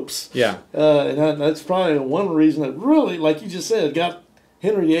 As popes. Yeah. And that's probably one reason that really, like you just said, got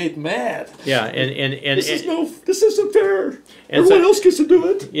Henry VIII mad. Yeah, and this isn't fair. Everyone else gets to do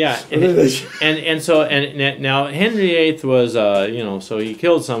it. Yeah, and now Henry VIII was so he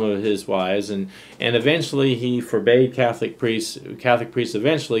killed some of his wives, and eventually he forbade Catholic priests. Catholic priests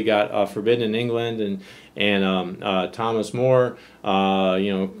eventually got forbidden in England, and Thomas More had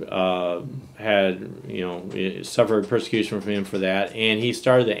suffered persecution from him for that, and he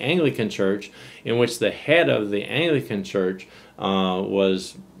started the Anglican Church, in which the head of the Anglican Church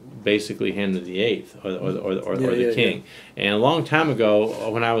was basically Henry VIII or the king. And a long time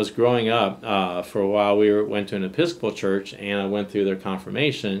ago, when I was growing up, for a while we went to an Episcopal church, and I went through their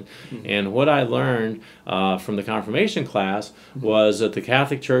confirmation. And what I learned from the confirmation class was that the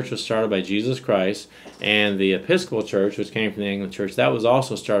Catholic Church was started by Jesus Christ, and the Episcopal Church, which came from the Anglican Church, that was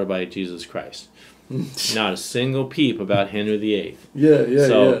also started by Jesus Christ. Not a single peep about Henry VIII.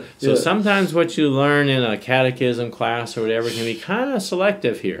 So sometimes what you learn in a catechism class or whatever can be kind of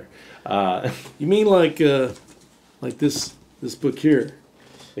selective here. You mean like this book here?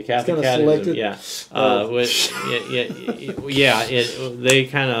 The Catholic Catechism, they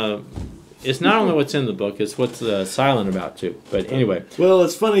kind of. It's not only what's in the book; it's what's silent about too. But anyway. Well,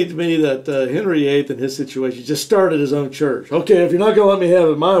 it's funny to me that Henry VIII, in his situation, just started his own church. Okay, if you're not going to let me have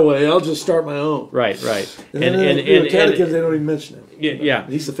it my way, I'll just start my own. Right. And catechism, they don't even mention it. Yeah.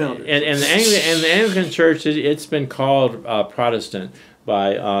 He's the founder. And the Anglican Church, it's been called Protestant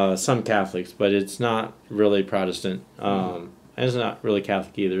by some Catholics, but it's not really Protestant. And it's not really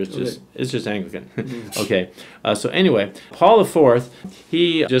Catholic either. It's just Anglican. Okay. So anyway, Paul IV,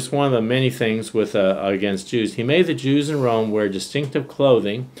 he just one of the many things with against Jews. He made the Jews in Rome wear distinctive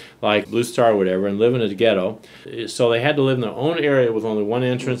clothing, like Blue Star or whatever, and live in a ghetto. So they had to live in their own area with only one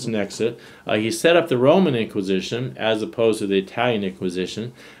entrance and exit. He set up the Roman Inquisition as opposed to the Italian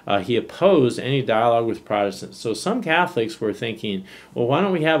Inquisition. He opposed any dialogue with Protestants. So some Catholics were thinking, well, why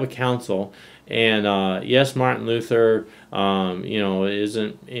don't we have a council? And yes, Martin Luther,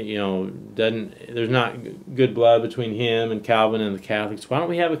 isn't, there's not good blood between him and Calvin and the Catholics. Why don't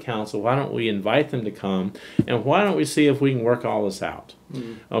we have a council? Why don't we invite them to come? And why don't we see if we can work all this out?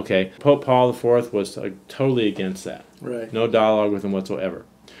 Okay, Pope Paul IV was totally against that. Right. No dialogue with him whatsoever.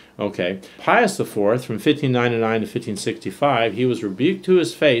 Okay. Pius IV, from 1599 to 1565, he was rebuked to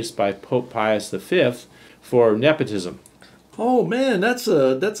his face by Pope Pius V for nepotism. Oh man, that's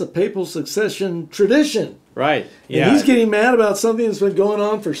a papal succession tradition. Right. Yeah. And he's getting mad about something that's been going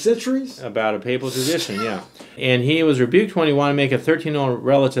on for centuries? About a papal tradition, yeah. And he was rebuked when he wanted to make a 13-year-old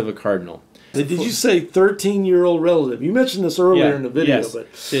relative a cardinal. Did you say 13-year-old relative? You mentioned this earlier in the video. Yes.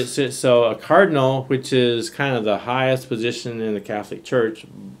 But So a cardinal, which is kind of the highest position in the Catholic Church,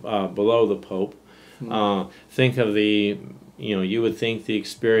 below the Pope. Think of the, you would think the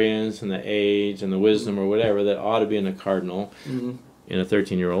experience and the age and the wisdom or whatever that ought to be in a cardinal, in a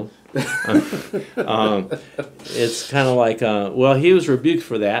 13-year-old. It's kind of like, well, he was rebuked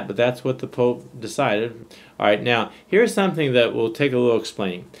for that, but that's what the Pope decided. All right, now, here's something that will take a little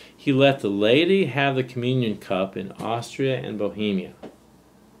explaining. He let the laity have the communion cup in Austria and Bohemia.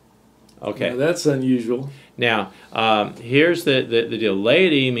 Okay. now that's unusual. Now, here's the deal.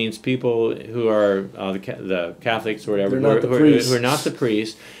 Laity means people who are the Catholics or whatever, who are not the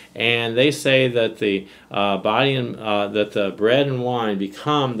priests, and they say that the body and that the bread and wine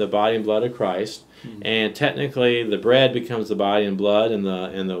become the body and blood of Christ, and technically the bread becomes the body and blood, and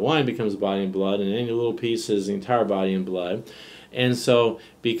the wine becomes the body and blood, and any little piece is the entire body and blood. And so,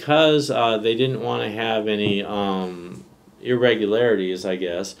 because they didn't want to have any irregularities, I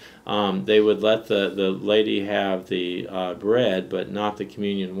guess, they would let the lady have the bread, but not the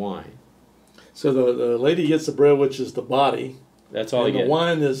communion wine. So the lady gets the bread, which is the body. That's all and they get. the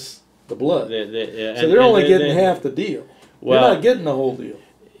wine is the blood. So they're only getting half the deal. Well, they're not getting the whole deal.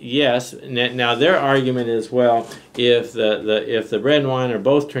 Yes. Now their argument is, well, if the bread and wine are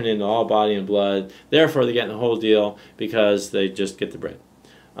both turned into all body and blood, therefore they're getting the whole deal because they just get the bread.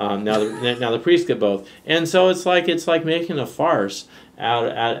 Now the priests get both, and so it's like making a farce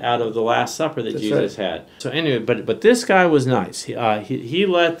out of the Last Supper that Jesus had. So anyway, but this guy was nice. He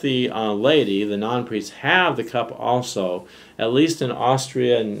let the laity, the non-priests, have the cup also, at least in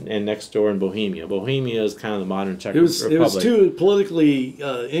Austria and next door in Bohemia. Bohemia is kind of the modern Czech Republic. It was too politically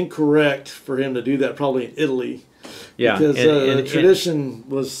incorrect for him to do that, probably in Italy. Yeah, because the tradition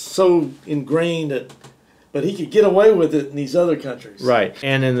was so ingrained that. But he could get away with it in these other countries. Right.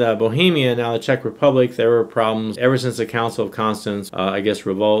 And in the Bohemia, now the Czech Republic, there were problems ever since the Council of Constance, I guess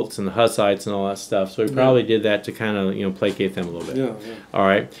revolts and the Hussites and all that stuff. So he probably did that to kind of, placate them a little bit. Yeah. All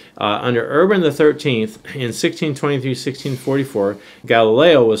right. Under Urban XIII, in 1623-1644,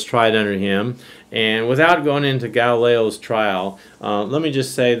 Galileo was tried under him. And without going into Galileo's trial, let me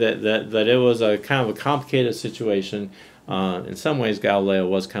just say that it was a kind of a complicated situation. In some ways, Galileo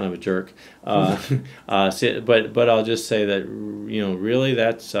was kind of a jerk, but I'll just say that really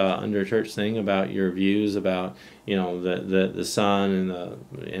that's under church thing about your views about the sun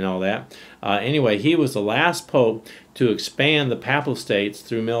and all that. Anyway, he was the last pope to expand the papal states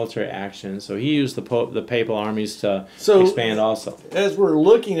through military action. So he used the papal armies to expand also. As we're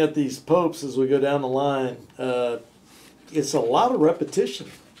looking at these popes as we go down the line, it's a lot of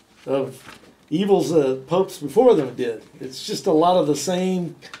repetition of evils popes before them did. It's just a lot of the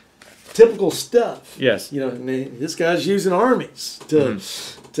same typical stuff. Yes. This guy's using armies to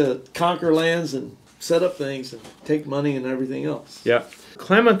conquer lands and set up things and take money and everything else. Yep.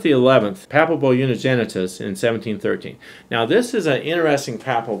 Clement XI, Papal Bull Unigenitus in 1713. Now this is an interesting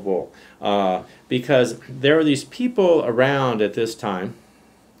papal bull because there were these people around at this time.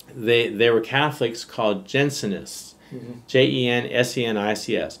 They were Catholics called Jansenists.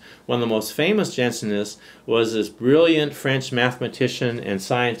 Jensenics. One of the most famous Jansenists was this brilliant French mathematician and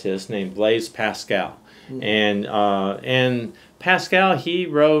scientist named Blaise Pascal. And Pascal, he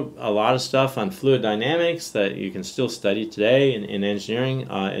wrote a lot of stuff on fluid dynamics that you can still study today in engineering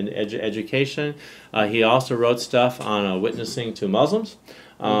and education. He also wrote stuff on witnessing to Muslims.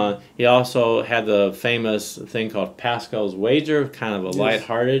 He also had the famous thing called Pascal's Wager, kind of a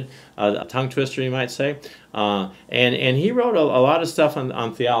lighthearted tongue twister, you might say. And he wrote a lot of stuff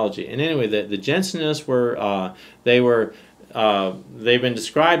on theology. And anyway, the Jansenists they've been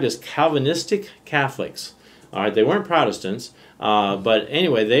described as Calvinistic Catholics. All right, they weren't Protestants, but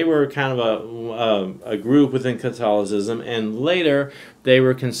anyway, they were kind of a group within Catholicism, and later they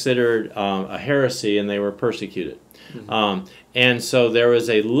were considered a heresy and they were persecuted. And so there was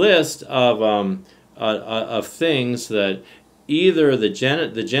a list of things that either the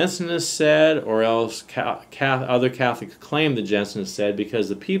Jansenists said or else other Catholics claimed the Jansenists said, because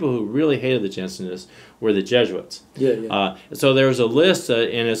the people who really hated the Jansenists were the Jesuits. So there was a list,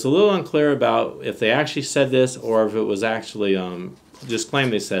 and it's a little unclear about if they actually said this or if it was actually just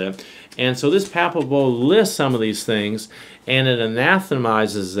claimed they said it. And so this papal bull lists some of these things, and it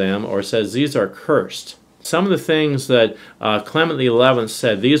anathemizes them or says these are cursed. Some of the things that Clement XI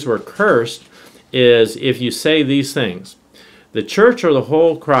said, these were cursed, is if you say these things. The church or the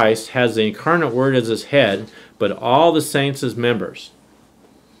whole Christ has the incarnate word as its head, but all the saints as members.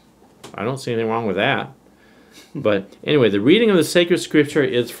 I don't see anything wrong with that. But anyway, the reading of the sacred scripture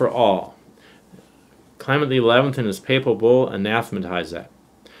is for all. Clement XI in his papal bull anathematized that.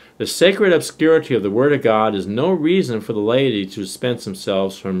 The sacred obscurity of the Word of God is no reason for the laity to dispense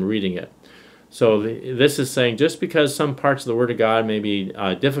themselves from reading it. So this is saying just because some parts of the Word of God may be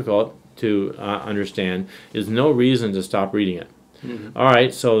difficult to understand is no reason to stop reading it. Mm-hmm. All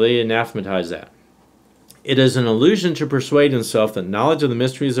right, so they anathematize that. It is an illusion to persuade himself that knowledge of the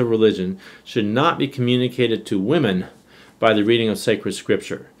mysteries of religion should not be communicated to women by the reading of sacred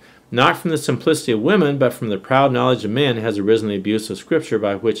scripture. Not from the simplicity of women, but from the proud knowledge of men has arisen the abuse of scripture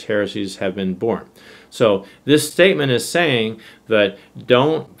by which heresies have been born. So this statement is saying that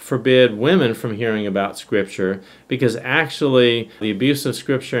don't forbid women from hearing about scripture, because actually the abuse of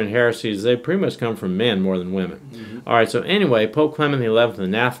scripture and heresies, they pretty much come from men more than women. Mm-hmm. All right, so anyway, Pope Clement XI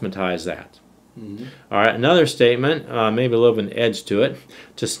anathematized that. Mm-hmm. All right, another statement, maybe a little bit of an edge to it.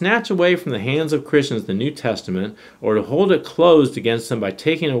 To snatch away from the hands of Christians the New Testament, or to hold it closed against them by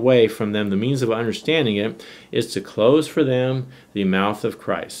taking away from them the means of understanding it, is to close for them the mouth of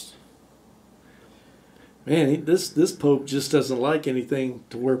Christ. Man, this Pope just doesn't like anything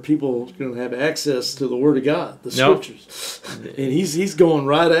to where people are going to have access to the Word of God, the Scriptures. Nope. And he's going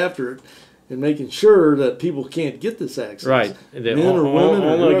right after it and making sure that people can't get this access. Right. Men or women.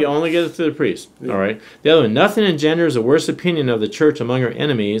 Only get it through the priest. Yeah. All right. The other one, nothing engenders a worse opinion of the church among her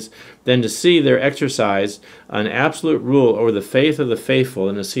enemies than to see there exercised an absolute rule over the faith of the faithful,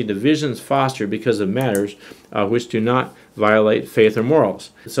 and to see divisions fostered because of matters which do not violate faith or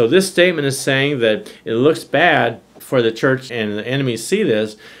morals. So this statement is saying that it looks bad for the church, and the enemies see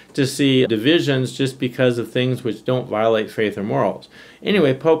this, to see divisions just because of things which don't violate faith or morals.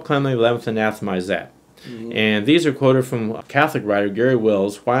 Anyway, Pope Clement XI anathematized that. Mm-hmm. And these are quoted from a Catholic writer, Gary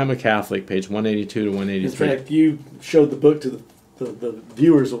Wills, Why I'm a Catholic, page 182 to 183. In fact, you showed the book to the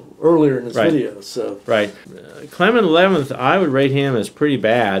viewers earlier in this video. So right. Clement XI, I would rate him as pretty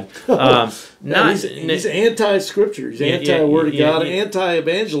bad. He's anti-scripture. He's anti-Word of God,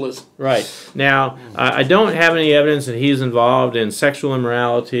 anti-evangelist. Right. Now, I don't have any evidence that he's involved in sexual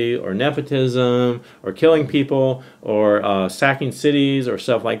immorality or nepotism or killing people or sacking cities or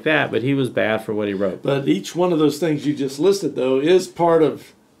stuff like that, but he was bad for what he wrote. But each one of those things you just listed, though, is part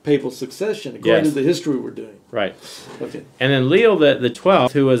of papal succession, according to the history we're doing. Right. Okay. And then Leo the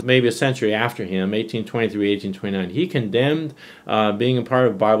 12th, who was maybe a century after him, 1823, 1829, he condemned being a part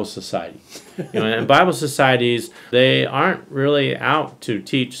of Bible society. And Bible societies, they aren't really out to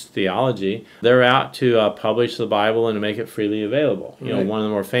teach theology. They're out to publish the Bible and to make it freely available. You know, one of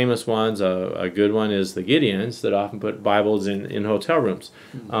the more famous ones, a good one, is the Gideons that often put Bibles in hotel rooms.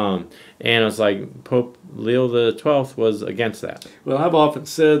 Mm-hmm. And it's like Pope Leo the 12th was against that. Well, I've often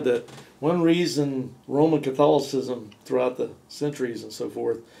said that one reason Roman Catholicism throughout the centuries and so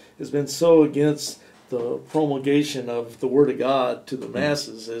forth has been so against the promulgation of the Word of God to the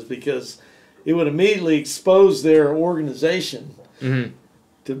masses is because it would immediately expose their organization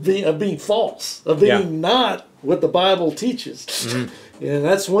to being false, of being not what the Bible teaches. Mm-hmm. And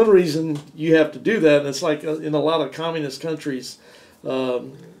that's one reason you have to do that. And it's like in a lot of communist countries,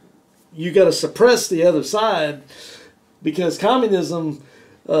 you got to suppress the other side because communism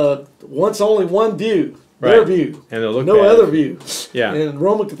wants only one view, their view, and no bad. Other view. Yeah. And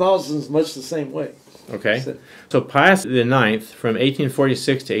Roman Catholicism is much the same way. Okay. So Pius IX, from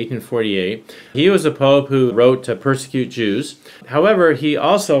 1846 to 1848, he was a pope who wrote to persecute Jews. However, he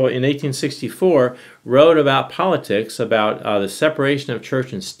also, in 1864, wrote about politics, about the separation of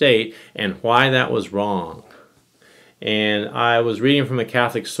church and state, and why that was wrong. And I was reading from a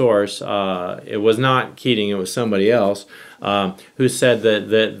Catholic source. It was not Keating; it was somebody else who said that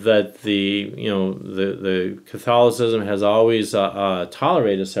the Catholicism has always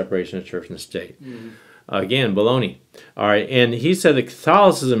tolerated separation of church and state. Mm-hmm. Again, baloney. All right, and he said that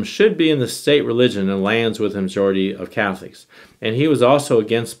Catholicism should be in the state religion in lands with a majority of Catholics. And he was also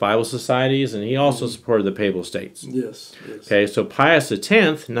against Bible societies, and he also supported the papal states. Yes. Okay, so Pius X,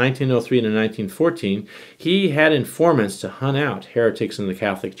 1903 to 1914, he had informants to hunt out heretics in the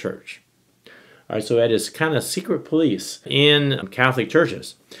Catholic Church. All right, so that is kind of secret police in Catholic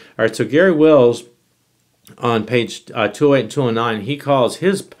churches. All right, so Gary Wills, on page 208 and 209, he calls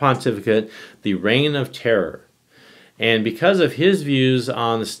his pontificate the Reign of Terror. And because of his views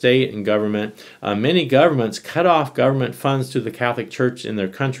on the state and government, many governments cut off government funds to the Catholic Church in their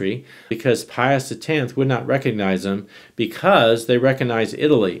country because Pius X would not recognize them because they recognized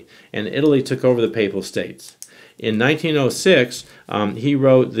Italy, and Italy took over the Papal States. In 1906, he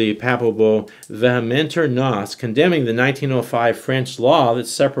wrote the papal bull Vehementer Nos, condemning the 1905 French law that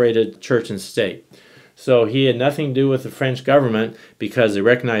separated church and state. So he had nothing to do with the French government because they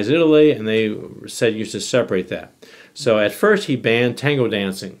recognized Italy and they said you should separate that. So at first he banned tango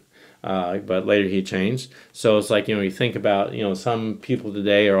dancing, but later he changed. So it's like, you think about, some people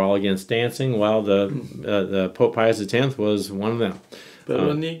today are all against dancing. Well, the Pope Pius X was one of them.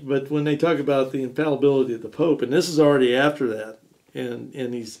 But when they talk about the infallibility of the Pope, and this is already after that,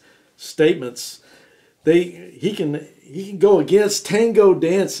 in these statements, he can go against tango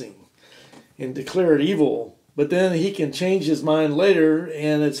dancing and declare it evil, but then he can change his mind later,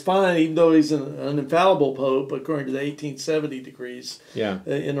 and it's fine, even though he's an infallible Pope, according to the 1870 decrees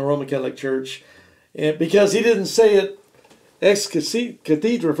in the Roman Catholic Church, and because he didn't say it ex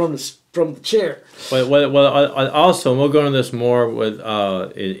cathedra from the chair. Well, also, and we'll go into this more with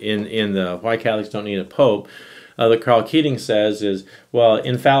in the Why Catholics Don't Need a Pope. That Karl Keating says is, well,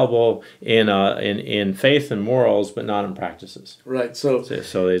 infallible in faith and morals, but not in practices. Right. So they'd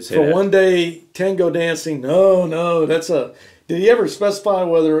say for that. one day, tango dancing. No, that's a. Did he ever specify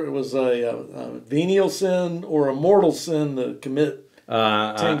whether it was a venial sin or a mortal sin to commit?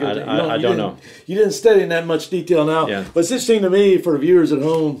 I don't know. You didn't study in that much detail now. Yeah. What's interesting to me for the viewers at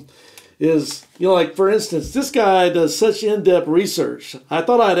home is, like, for instance, this guy does such in-depth research. I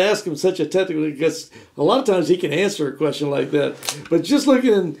thought I'd ask him such a technical, because a lot of times he can answer a question like that. But just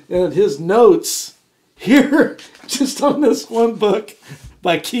looking at his notes here, just on this one book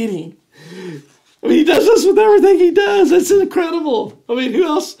by Keating, I mean, he does this with everything he does. It's incredible. I mean, who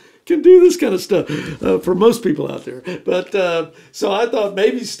else can do this kind of stuff for most people out there? But so I thought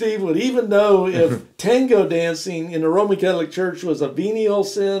maybe Steve would even know if tango dancing in the Roman Catholic Church was a venial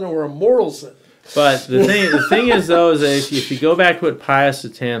sin or a mortal sin. But the thing is, though, is that if you go back to what Pius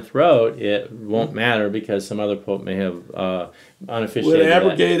X wrote, it won't matter because some other pope may have unofficiated would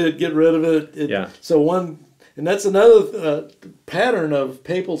abrogate it, get rid of it. Yeah. So and that's another pattern of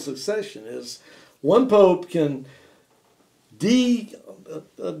papal succession is one pope can decommit,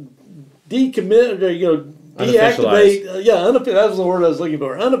 or deactivate. That was the word I was looking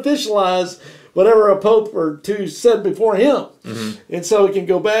for. Unofficialize whatever a pope or two said before him, and so it can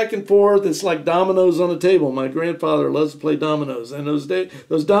go back and forth. It's like dominoes on a table. My grandfather loves to play dominoes, and those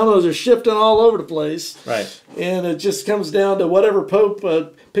dominoes are shifting all over the place. Right. And it just comes down to whatever pope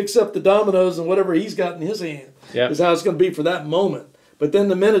picks up the dominoes and whatever he's got in his hand is how it's going to be for that moment. But then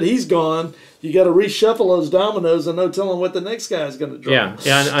the minute he's gone, you got to reshuffle those dominoes and no telling what the next guy is going to draw. Yeah.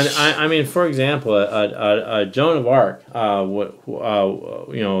 And I mean, for example, Joan of Arc,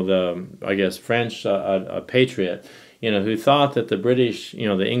 I guess French patriot, who thought that the British,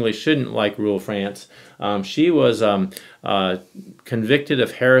 the English shouldn't rule France. She was convicted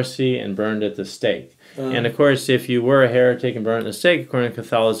of heresy and burned at the stake. And of course, if you were a heretic and burned at the stake, according to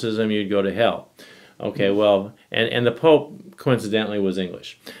Catholicism, you'd go to hell. Okay, well, and the Pope coincidentally was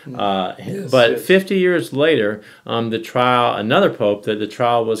English. But 50 years later, another Pope, the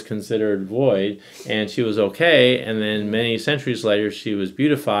trial was considered void, and she was okay, and then many centuries later, she was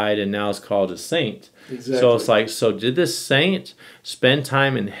beatified and now is called a saint. Exactly. So it's like, so did this saint spend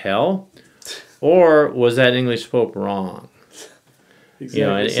time in hell, or was that English Pope wrong?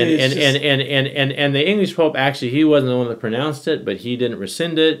 Exactly. And the English Pope, actually, he wasn't the one that pronounced it, but he didn't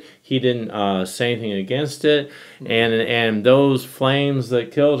rescind it. He didn't say anything against it. And those flames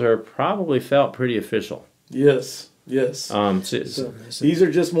that killed her probably felt pretty official. Yes. So these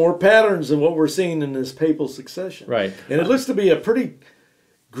are just more patterns of what we're seeing in this papal succession. Right. And it looks to be a pretty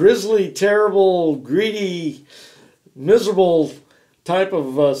grisly, terrible, greedy, miserable type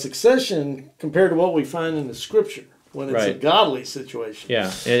of succession compared to what we find in the Scripture, when it's a godly situation. Yeah,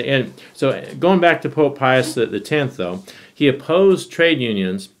 and so going back to Pope Pius X, though, he opposed trade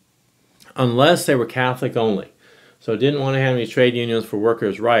unions unless they were Catholic only. So didn't want to have any trade unions for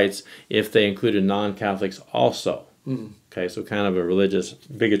workers' rights if they included non-Catholics also. Okay, so kind of a religious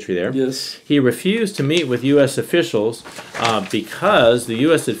bigotry there. Yes. He refused to meet with U.S. officials because the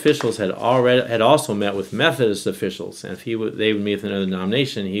U.S. officials had also met with Methodist officials, and if they would meet with another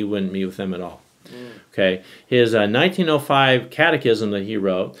denomination, he wouldn't meet with them at all. Okay, his 1905 catechism that he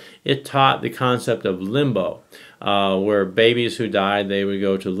wrote, it taught the concept of limbo, where babies who died, they would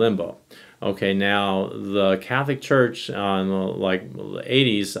go to limbo. Okay, now the Catholic Church in the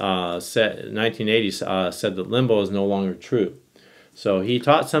 1980s said that limbo is no longer true. So he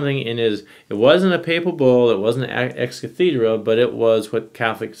taught something in his, it wasn't a papal bull, it wasn't ex cathedra, but it was what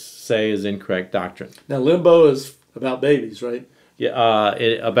Catholics say is incorrect doctrine. Now, limbo is about babies, right? Yeah,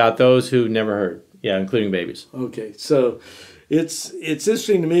 about those who never heard. Yeah, including babies. Okay, so it's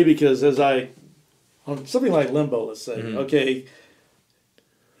interesting to me because on something like limbo, let's say, okay,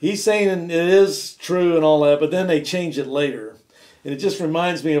 he's saying it is true and all that, but then they change it later. And it just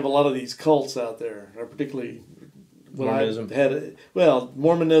reminds me of a lot of these cults out there, particularly Mormonism.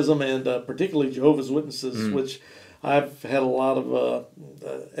 Mormonism and particularly Jehovah's Witnesses, which I've had a lot of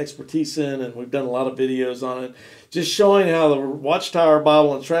expertise in, and we've done a lot of videos on it, just showing how the Watchtower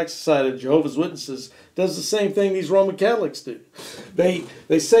Bible and Tract Society of Jehovah's Witnesses does the same thing these Roman Catholics do. They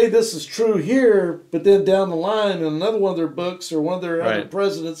say this is true here, but then down the line in another one of their books or one of their other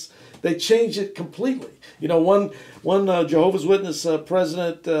presidents, they change it completely. You know, one Jehovah's Witness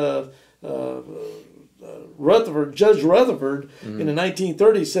president, Rutherford, Judge Rutherford, in the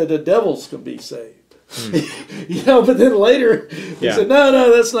 1930s said the devils can be saved. You know, but then later he said,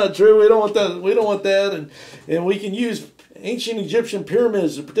 no, that's not true. We don't want that. We don't want that, and we can use ancient Egyptian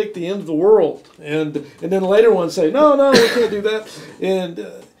pyramids to predict the end of the world. And then later ones say, no, we can't do that. And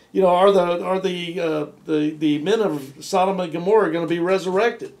you know, are the men of Sodom and Gomorrah going to be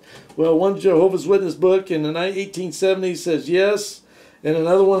resurrected? Well, one Jehovah's Witness book in the 1870s says yes. And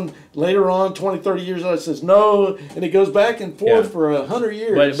another one later on, 20, 30 years later, says no, and it goes back and forth for 100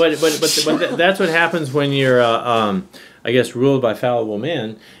 years. But that's what happens when you're, I guess, ruled by fallible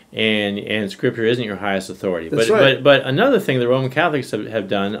men, and Scripture isn't your highest authority. But another thing the Roman Catholics have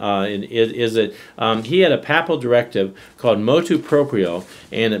done is that he had a papal directive called motu proprio,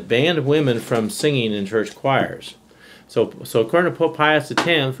 and it banned women from singing in church choirs. So according to Pope Pius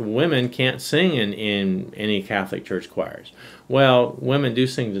X, women can't sing in any Catholic church choirs. Well, women do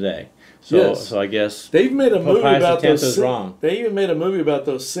sing today. So I guess they've made a movie about those. Wrong. They even made a movie about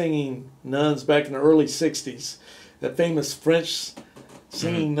those singing nuns back in the early '60s. That famous French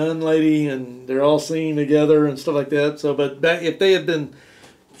singing nun lady, and they're all singing together and stuff like that. So, but if they had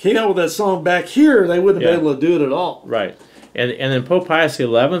came out with that song back here, they wouldn't have been able to do it at all. Right. And then Pope Pius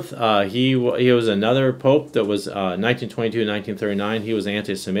XI, he was another pope that was 1922 and 1939. He was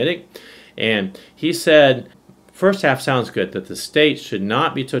anti-Semitic, and he said, first half sounds good, that the state should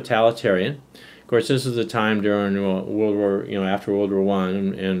not be totalitarian. Of course, this is the time during World War, after World War I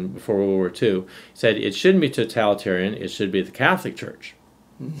and before World War II. He said it shouldn't be totalitarian. It should be the Catholic Church.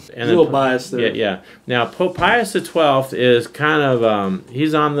 And a little biased there. Yeah. Now, Pope Pius XII is kind of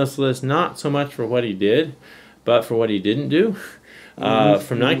he's on this list not so much for what he did, but for what he didn't do,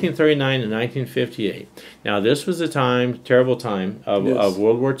 from 1939 to 1958. Now, this was a terrible time of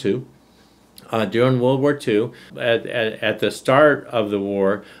World War II. During World War II, at the start of the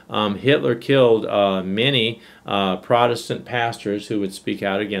war, Hitler killed many Protestant pastors who would speak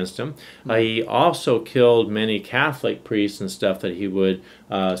out against him. He also killed many Catholic priests and stuff that he would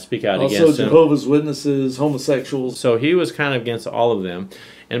speak out against him. Also Jehovah's Witnesses, homosexuals. So he was kind of against all of them.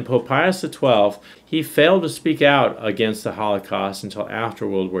 And Pope Pius XII, he failed to speak out against the Holocaust until after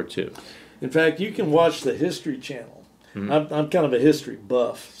World War II. In fact, you can watch the History Channel. I'm kind of a history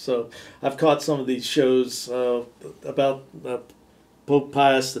buff, so I've caught some of these shows about Pope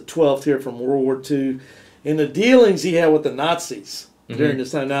Pius XII here from World War II and the dealings he had with the Nazis during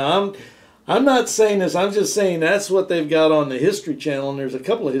this time. Now, I'm not saying this. I'm just saying that's what they've got on the History Channel, and there's a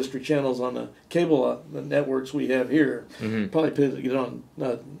couple of History Channels on the cable networks we have here. Probably put it on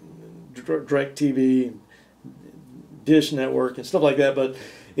Direct TV, Dish Network, and stuff like that. But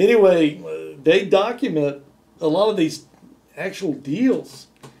anyway, they document a lot of these actual deals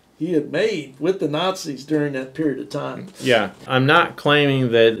he had made with the Nazis during that period of time. Yeah, I'm not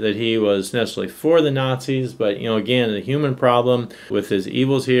claiming that he was necessarily for the Nazis, but again, the human problem with his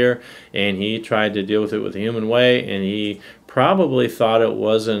evils here, and he tried to deal with it with a human way, and he probably thought it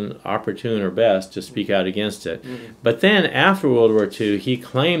wasn't opportune or best to speak out against it. But then after World War II, he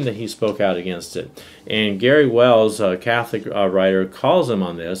claimed that he spoke out against it. And Gary Wells, a Catholic writer, calls him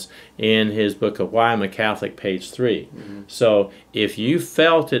on this in his book of Why I'm a Catholic, page 3. So if you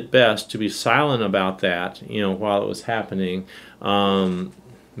felt it best to be silent about that, while it was happening,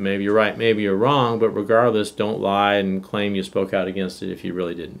 maybe you're right, maybe you're wrong, but regardless, don't lie and claim you spoke out against it if you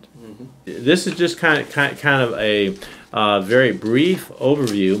really didn't. This is just kind of a very brief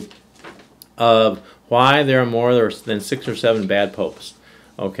overview of why there are more than 6 or 7 bad popes.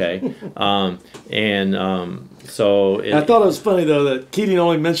 Okay, so I thought it was funny though that Keating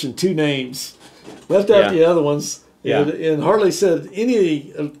only mentioned 2 names, left out the other ones, and hardly said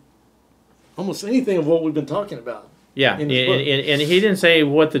almost anything of what we've been talking about. Yeah, in his book. and he didn't say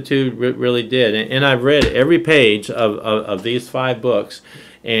what the two really did. And I've read every page of these 5 books,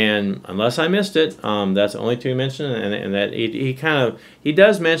 and unless I missed it, that's the only two he mentioned, and that he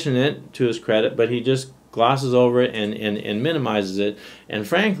does mention it to his credit, but he just glosses over it and minimizes it. And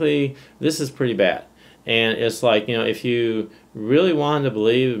frankly, this is pretty bad. And it's like, if you really wanted to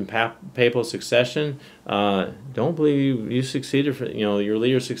believe in papal succession, don't believe you succeeded. Your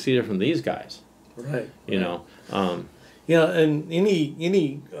leader succeeded from these guys. Right. Yeah, and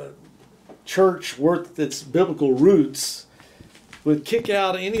any church worth its biblical roots would kick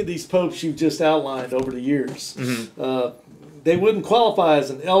out any of these popes you've just outlined over the years. Mm-hmm. They wouldn't qualify as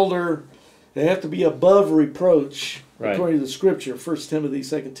an elder. They have to be above reproach, right, according to the Scripture. 1 Timothy,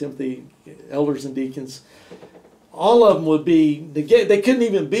 2 Timothy, elders and deacons. All of them would be, they couldn't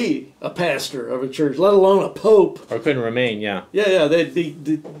even be a pastor of a church, let alone a pope. Or couldn't remain, yeah. Yeah, they'd be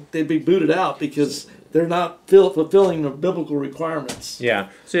booted out because they're not fulfilling the biblical requirements. Yeah.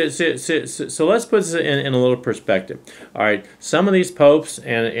 So let's put this in a little perspective. All right. Some of these popes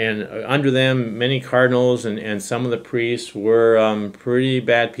and under them many cardinals and some of the priests were pretty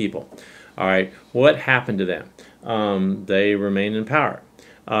bad people. All right. What happened to them? They remained in power.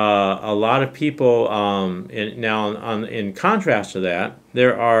 A lot of people in contrast to that,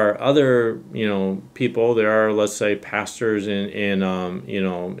 there are other people. There are, let's say, pastors in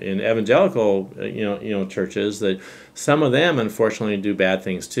evangelical churches that some of them unfortunately do bad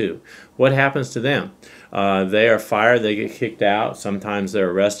things too. What happens to them? They are fired. They get kicked out. Sometimes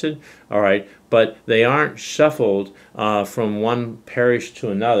they're arrested. All right, but they aren't shuffled from one parish to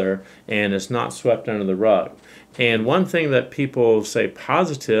another, and it's not swept under the rug. And one thing that people say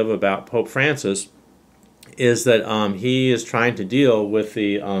positive about Pope Francis is that he is trying to deal with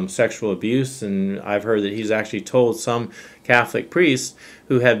the sexual abuse, and I've heard that he's actually told some Catholic priests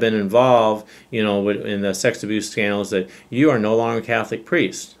who have been involved, in the sex abuse scandals that you are no longer a Catholic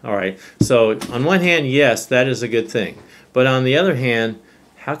priest. All right. So on one hand, yes, that is a good thing, but on the other hand,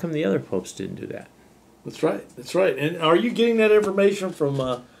 how come the other popes didn't do that? That's right. That's right. And are you getting that information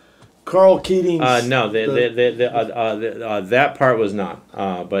from Karl Keating? No, that part was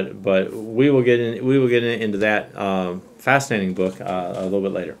not. But we will get into that fascinating book a little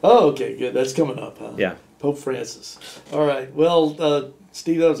bit later. Oh, okay, good. That's coming up, huh? Yeah. Pope Francis. All right. Well,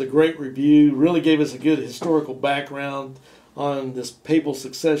 Steve, that was a great review. Really gave us a good historical background on this papal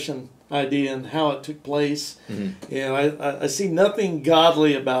succession idea and how it took place. Mm-hmm. And I see nothing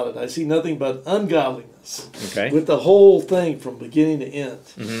godly about it. I see nothing but ungodliness. Okay. With the whole thing from beginning to end.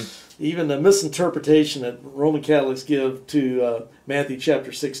 Mm-hmm. Even the misinterpretation that Roman Catholics give to Matthew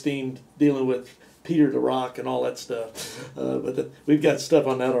chapter 16, dealing with Peter the Rock and all that stuff. We've got stuff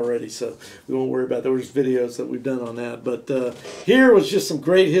on that already, so we won't worry about it. There was videos that we've done on that. But here was just some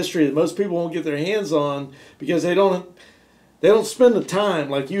great history that most people won't get their hands on because they don't spend the time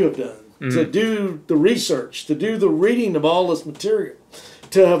like you have done to do the research, to do the reading of all this material,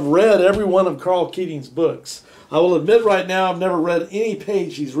 to have read every one of Karl Keating's books. I will admit right now I've never read any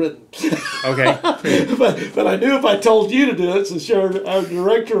page he's written. Okay. but I knew if I told you to do it, since you're our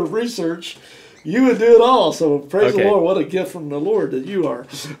director of research, you would do it all. So praise the Lord. What a gift from the Lord that you are.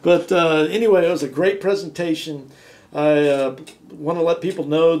 But anyway, it was a great presentation. I want to let people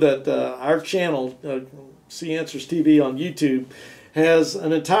know that our channel, See Answers TV on YouTube, has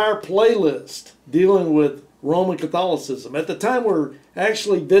an entire playlist dealing with Roman Catholicism. At the time we're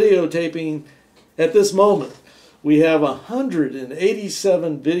actually videotaping at this moment, we have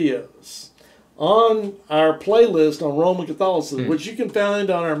 187 videos on our playlist on Roman Catholicism, which you can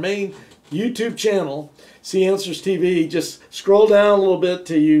find on our main YouTube channel, See Answers TV. Just scroll down a little bit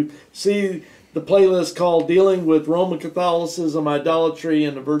till you see the playlist called Dealing with Roman Catholicism, Idolatry,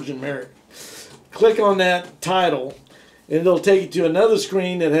 and the Virgin Mary. Click on that title, and it'll take you to another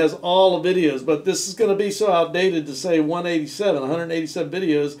screen that has all the videos. But this is going to be so outdated to say 187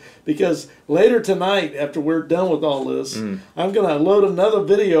 videos, because later tonight, after we're done with all this, I'm going to load another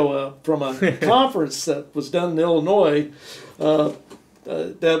video up from a conference that was done in Illinois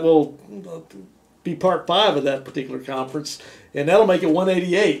that will be part 5 of that particular conference. And that'll make it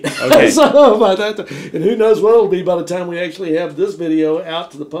 188. Okay. So by that, and who knows what it'll be by the time we actually have this video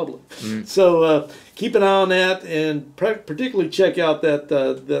out to the public. So keep an eye on that, and particularly check out that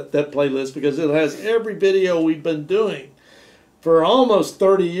playlist, because it has every video we've been doing for almost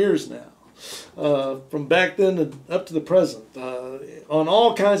 30 years now, from back then up to the present, on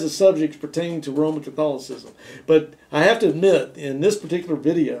all kinds of subjects pertaining to Roman Catholicism. But I have to admit, in this particular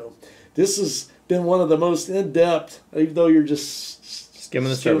video, this has been one of the most in-depth, even though you're just skimming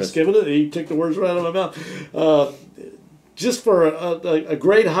the surface. Skimming it. You took the words right out of my mouth. Just for a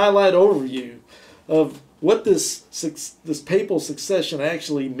great highlight overview of what this papal succession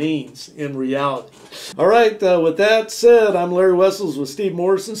actually means in reality. All right, with that said, I'm Larry Wessels with Steve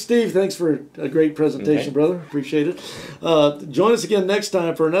Morrison. Steve, thanks for a great presentation, brother. Appreciate it. Join us again next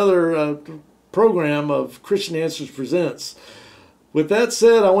time for another program of Christian Answers Presents. With that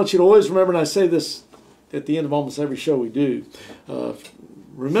said, I want you to always remember, and I say this at the end of almost every show we do,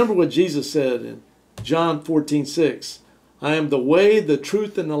 remember what Jesus said in John 14:6. I am the way, the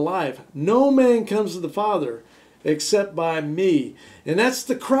truth, and the life. No man comes to the Father except by me. And that's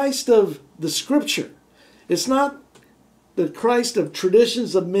the Christ of the Scripture. It's not the Christ of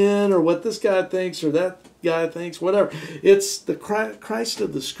traditions of men or what this guy thinks or that guy thinks, whatever. It's the Christ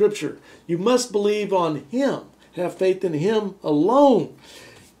of the Scripture. You must believe on Him, have faith in Him alone,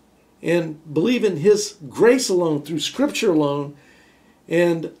 and believe in His grace alone, through Scripture alone,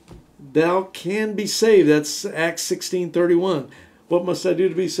 and thou can be saved. That's Acts 16:31. What must I do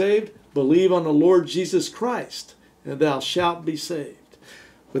to be saved? Believe on the Lord Jesus Christ, and thou shalt be saved.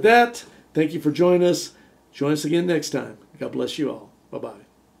 With that, thank you for joining us. Join us again next time. God bless you all. Bye-bye.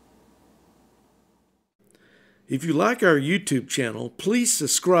 If you like our YouTube channel, please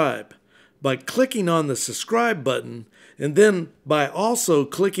subscribe by clicking on the subscribe button and then by also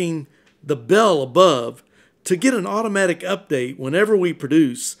clicking the bell above to get an automatic update whenever we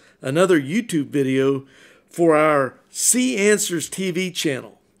produce another YouTube video for our See Answers TV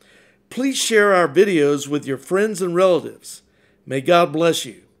channel. Please share our videos with your friends and relatives. May God bless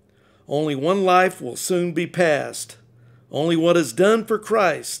you. Only one life will soon be passed. Only what is done for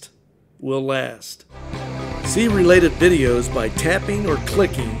Christ will last. See related videos by tapping or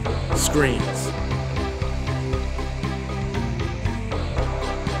clicking screens.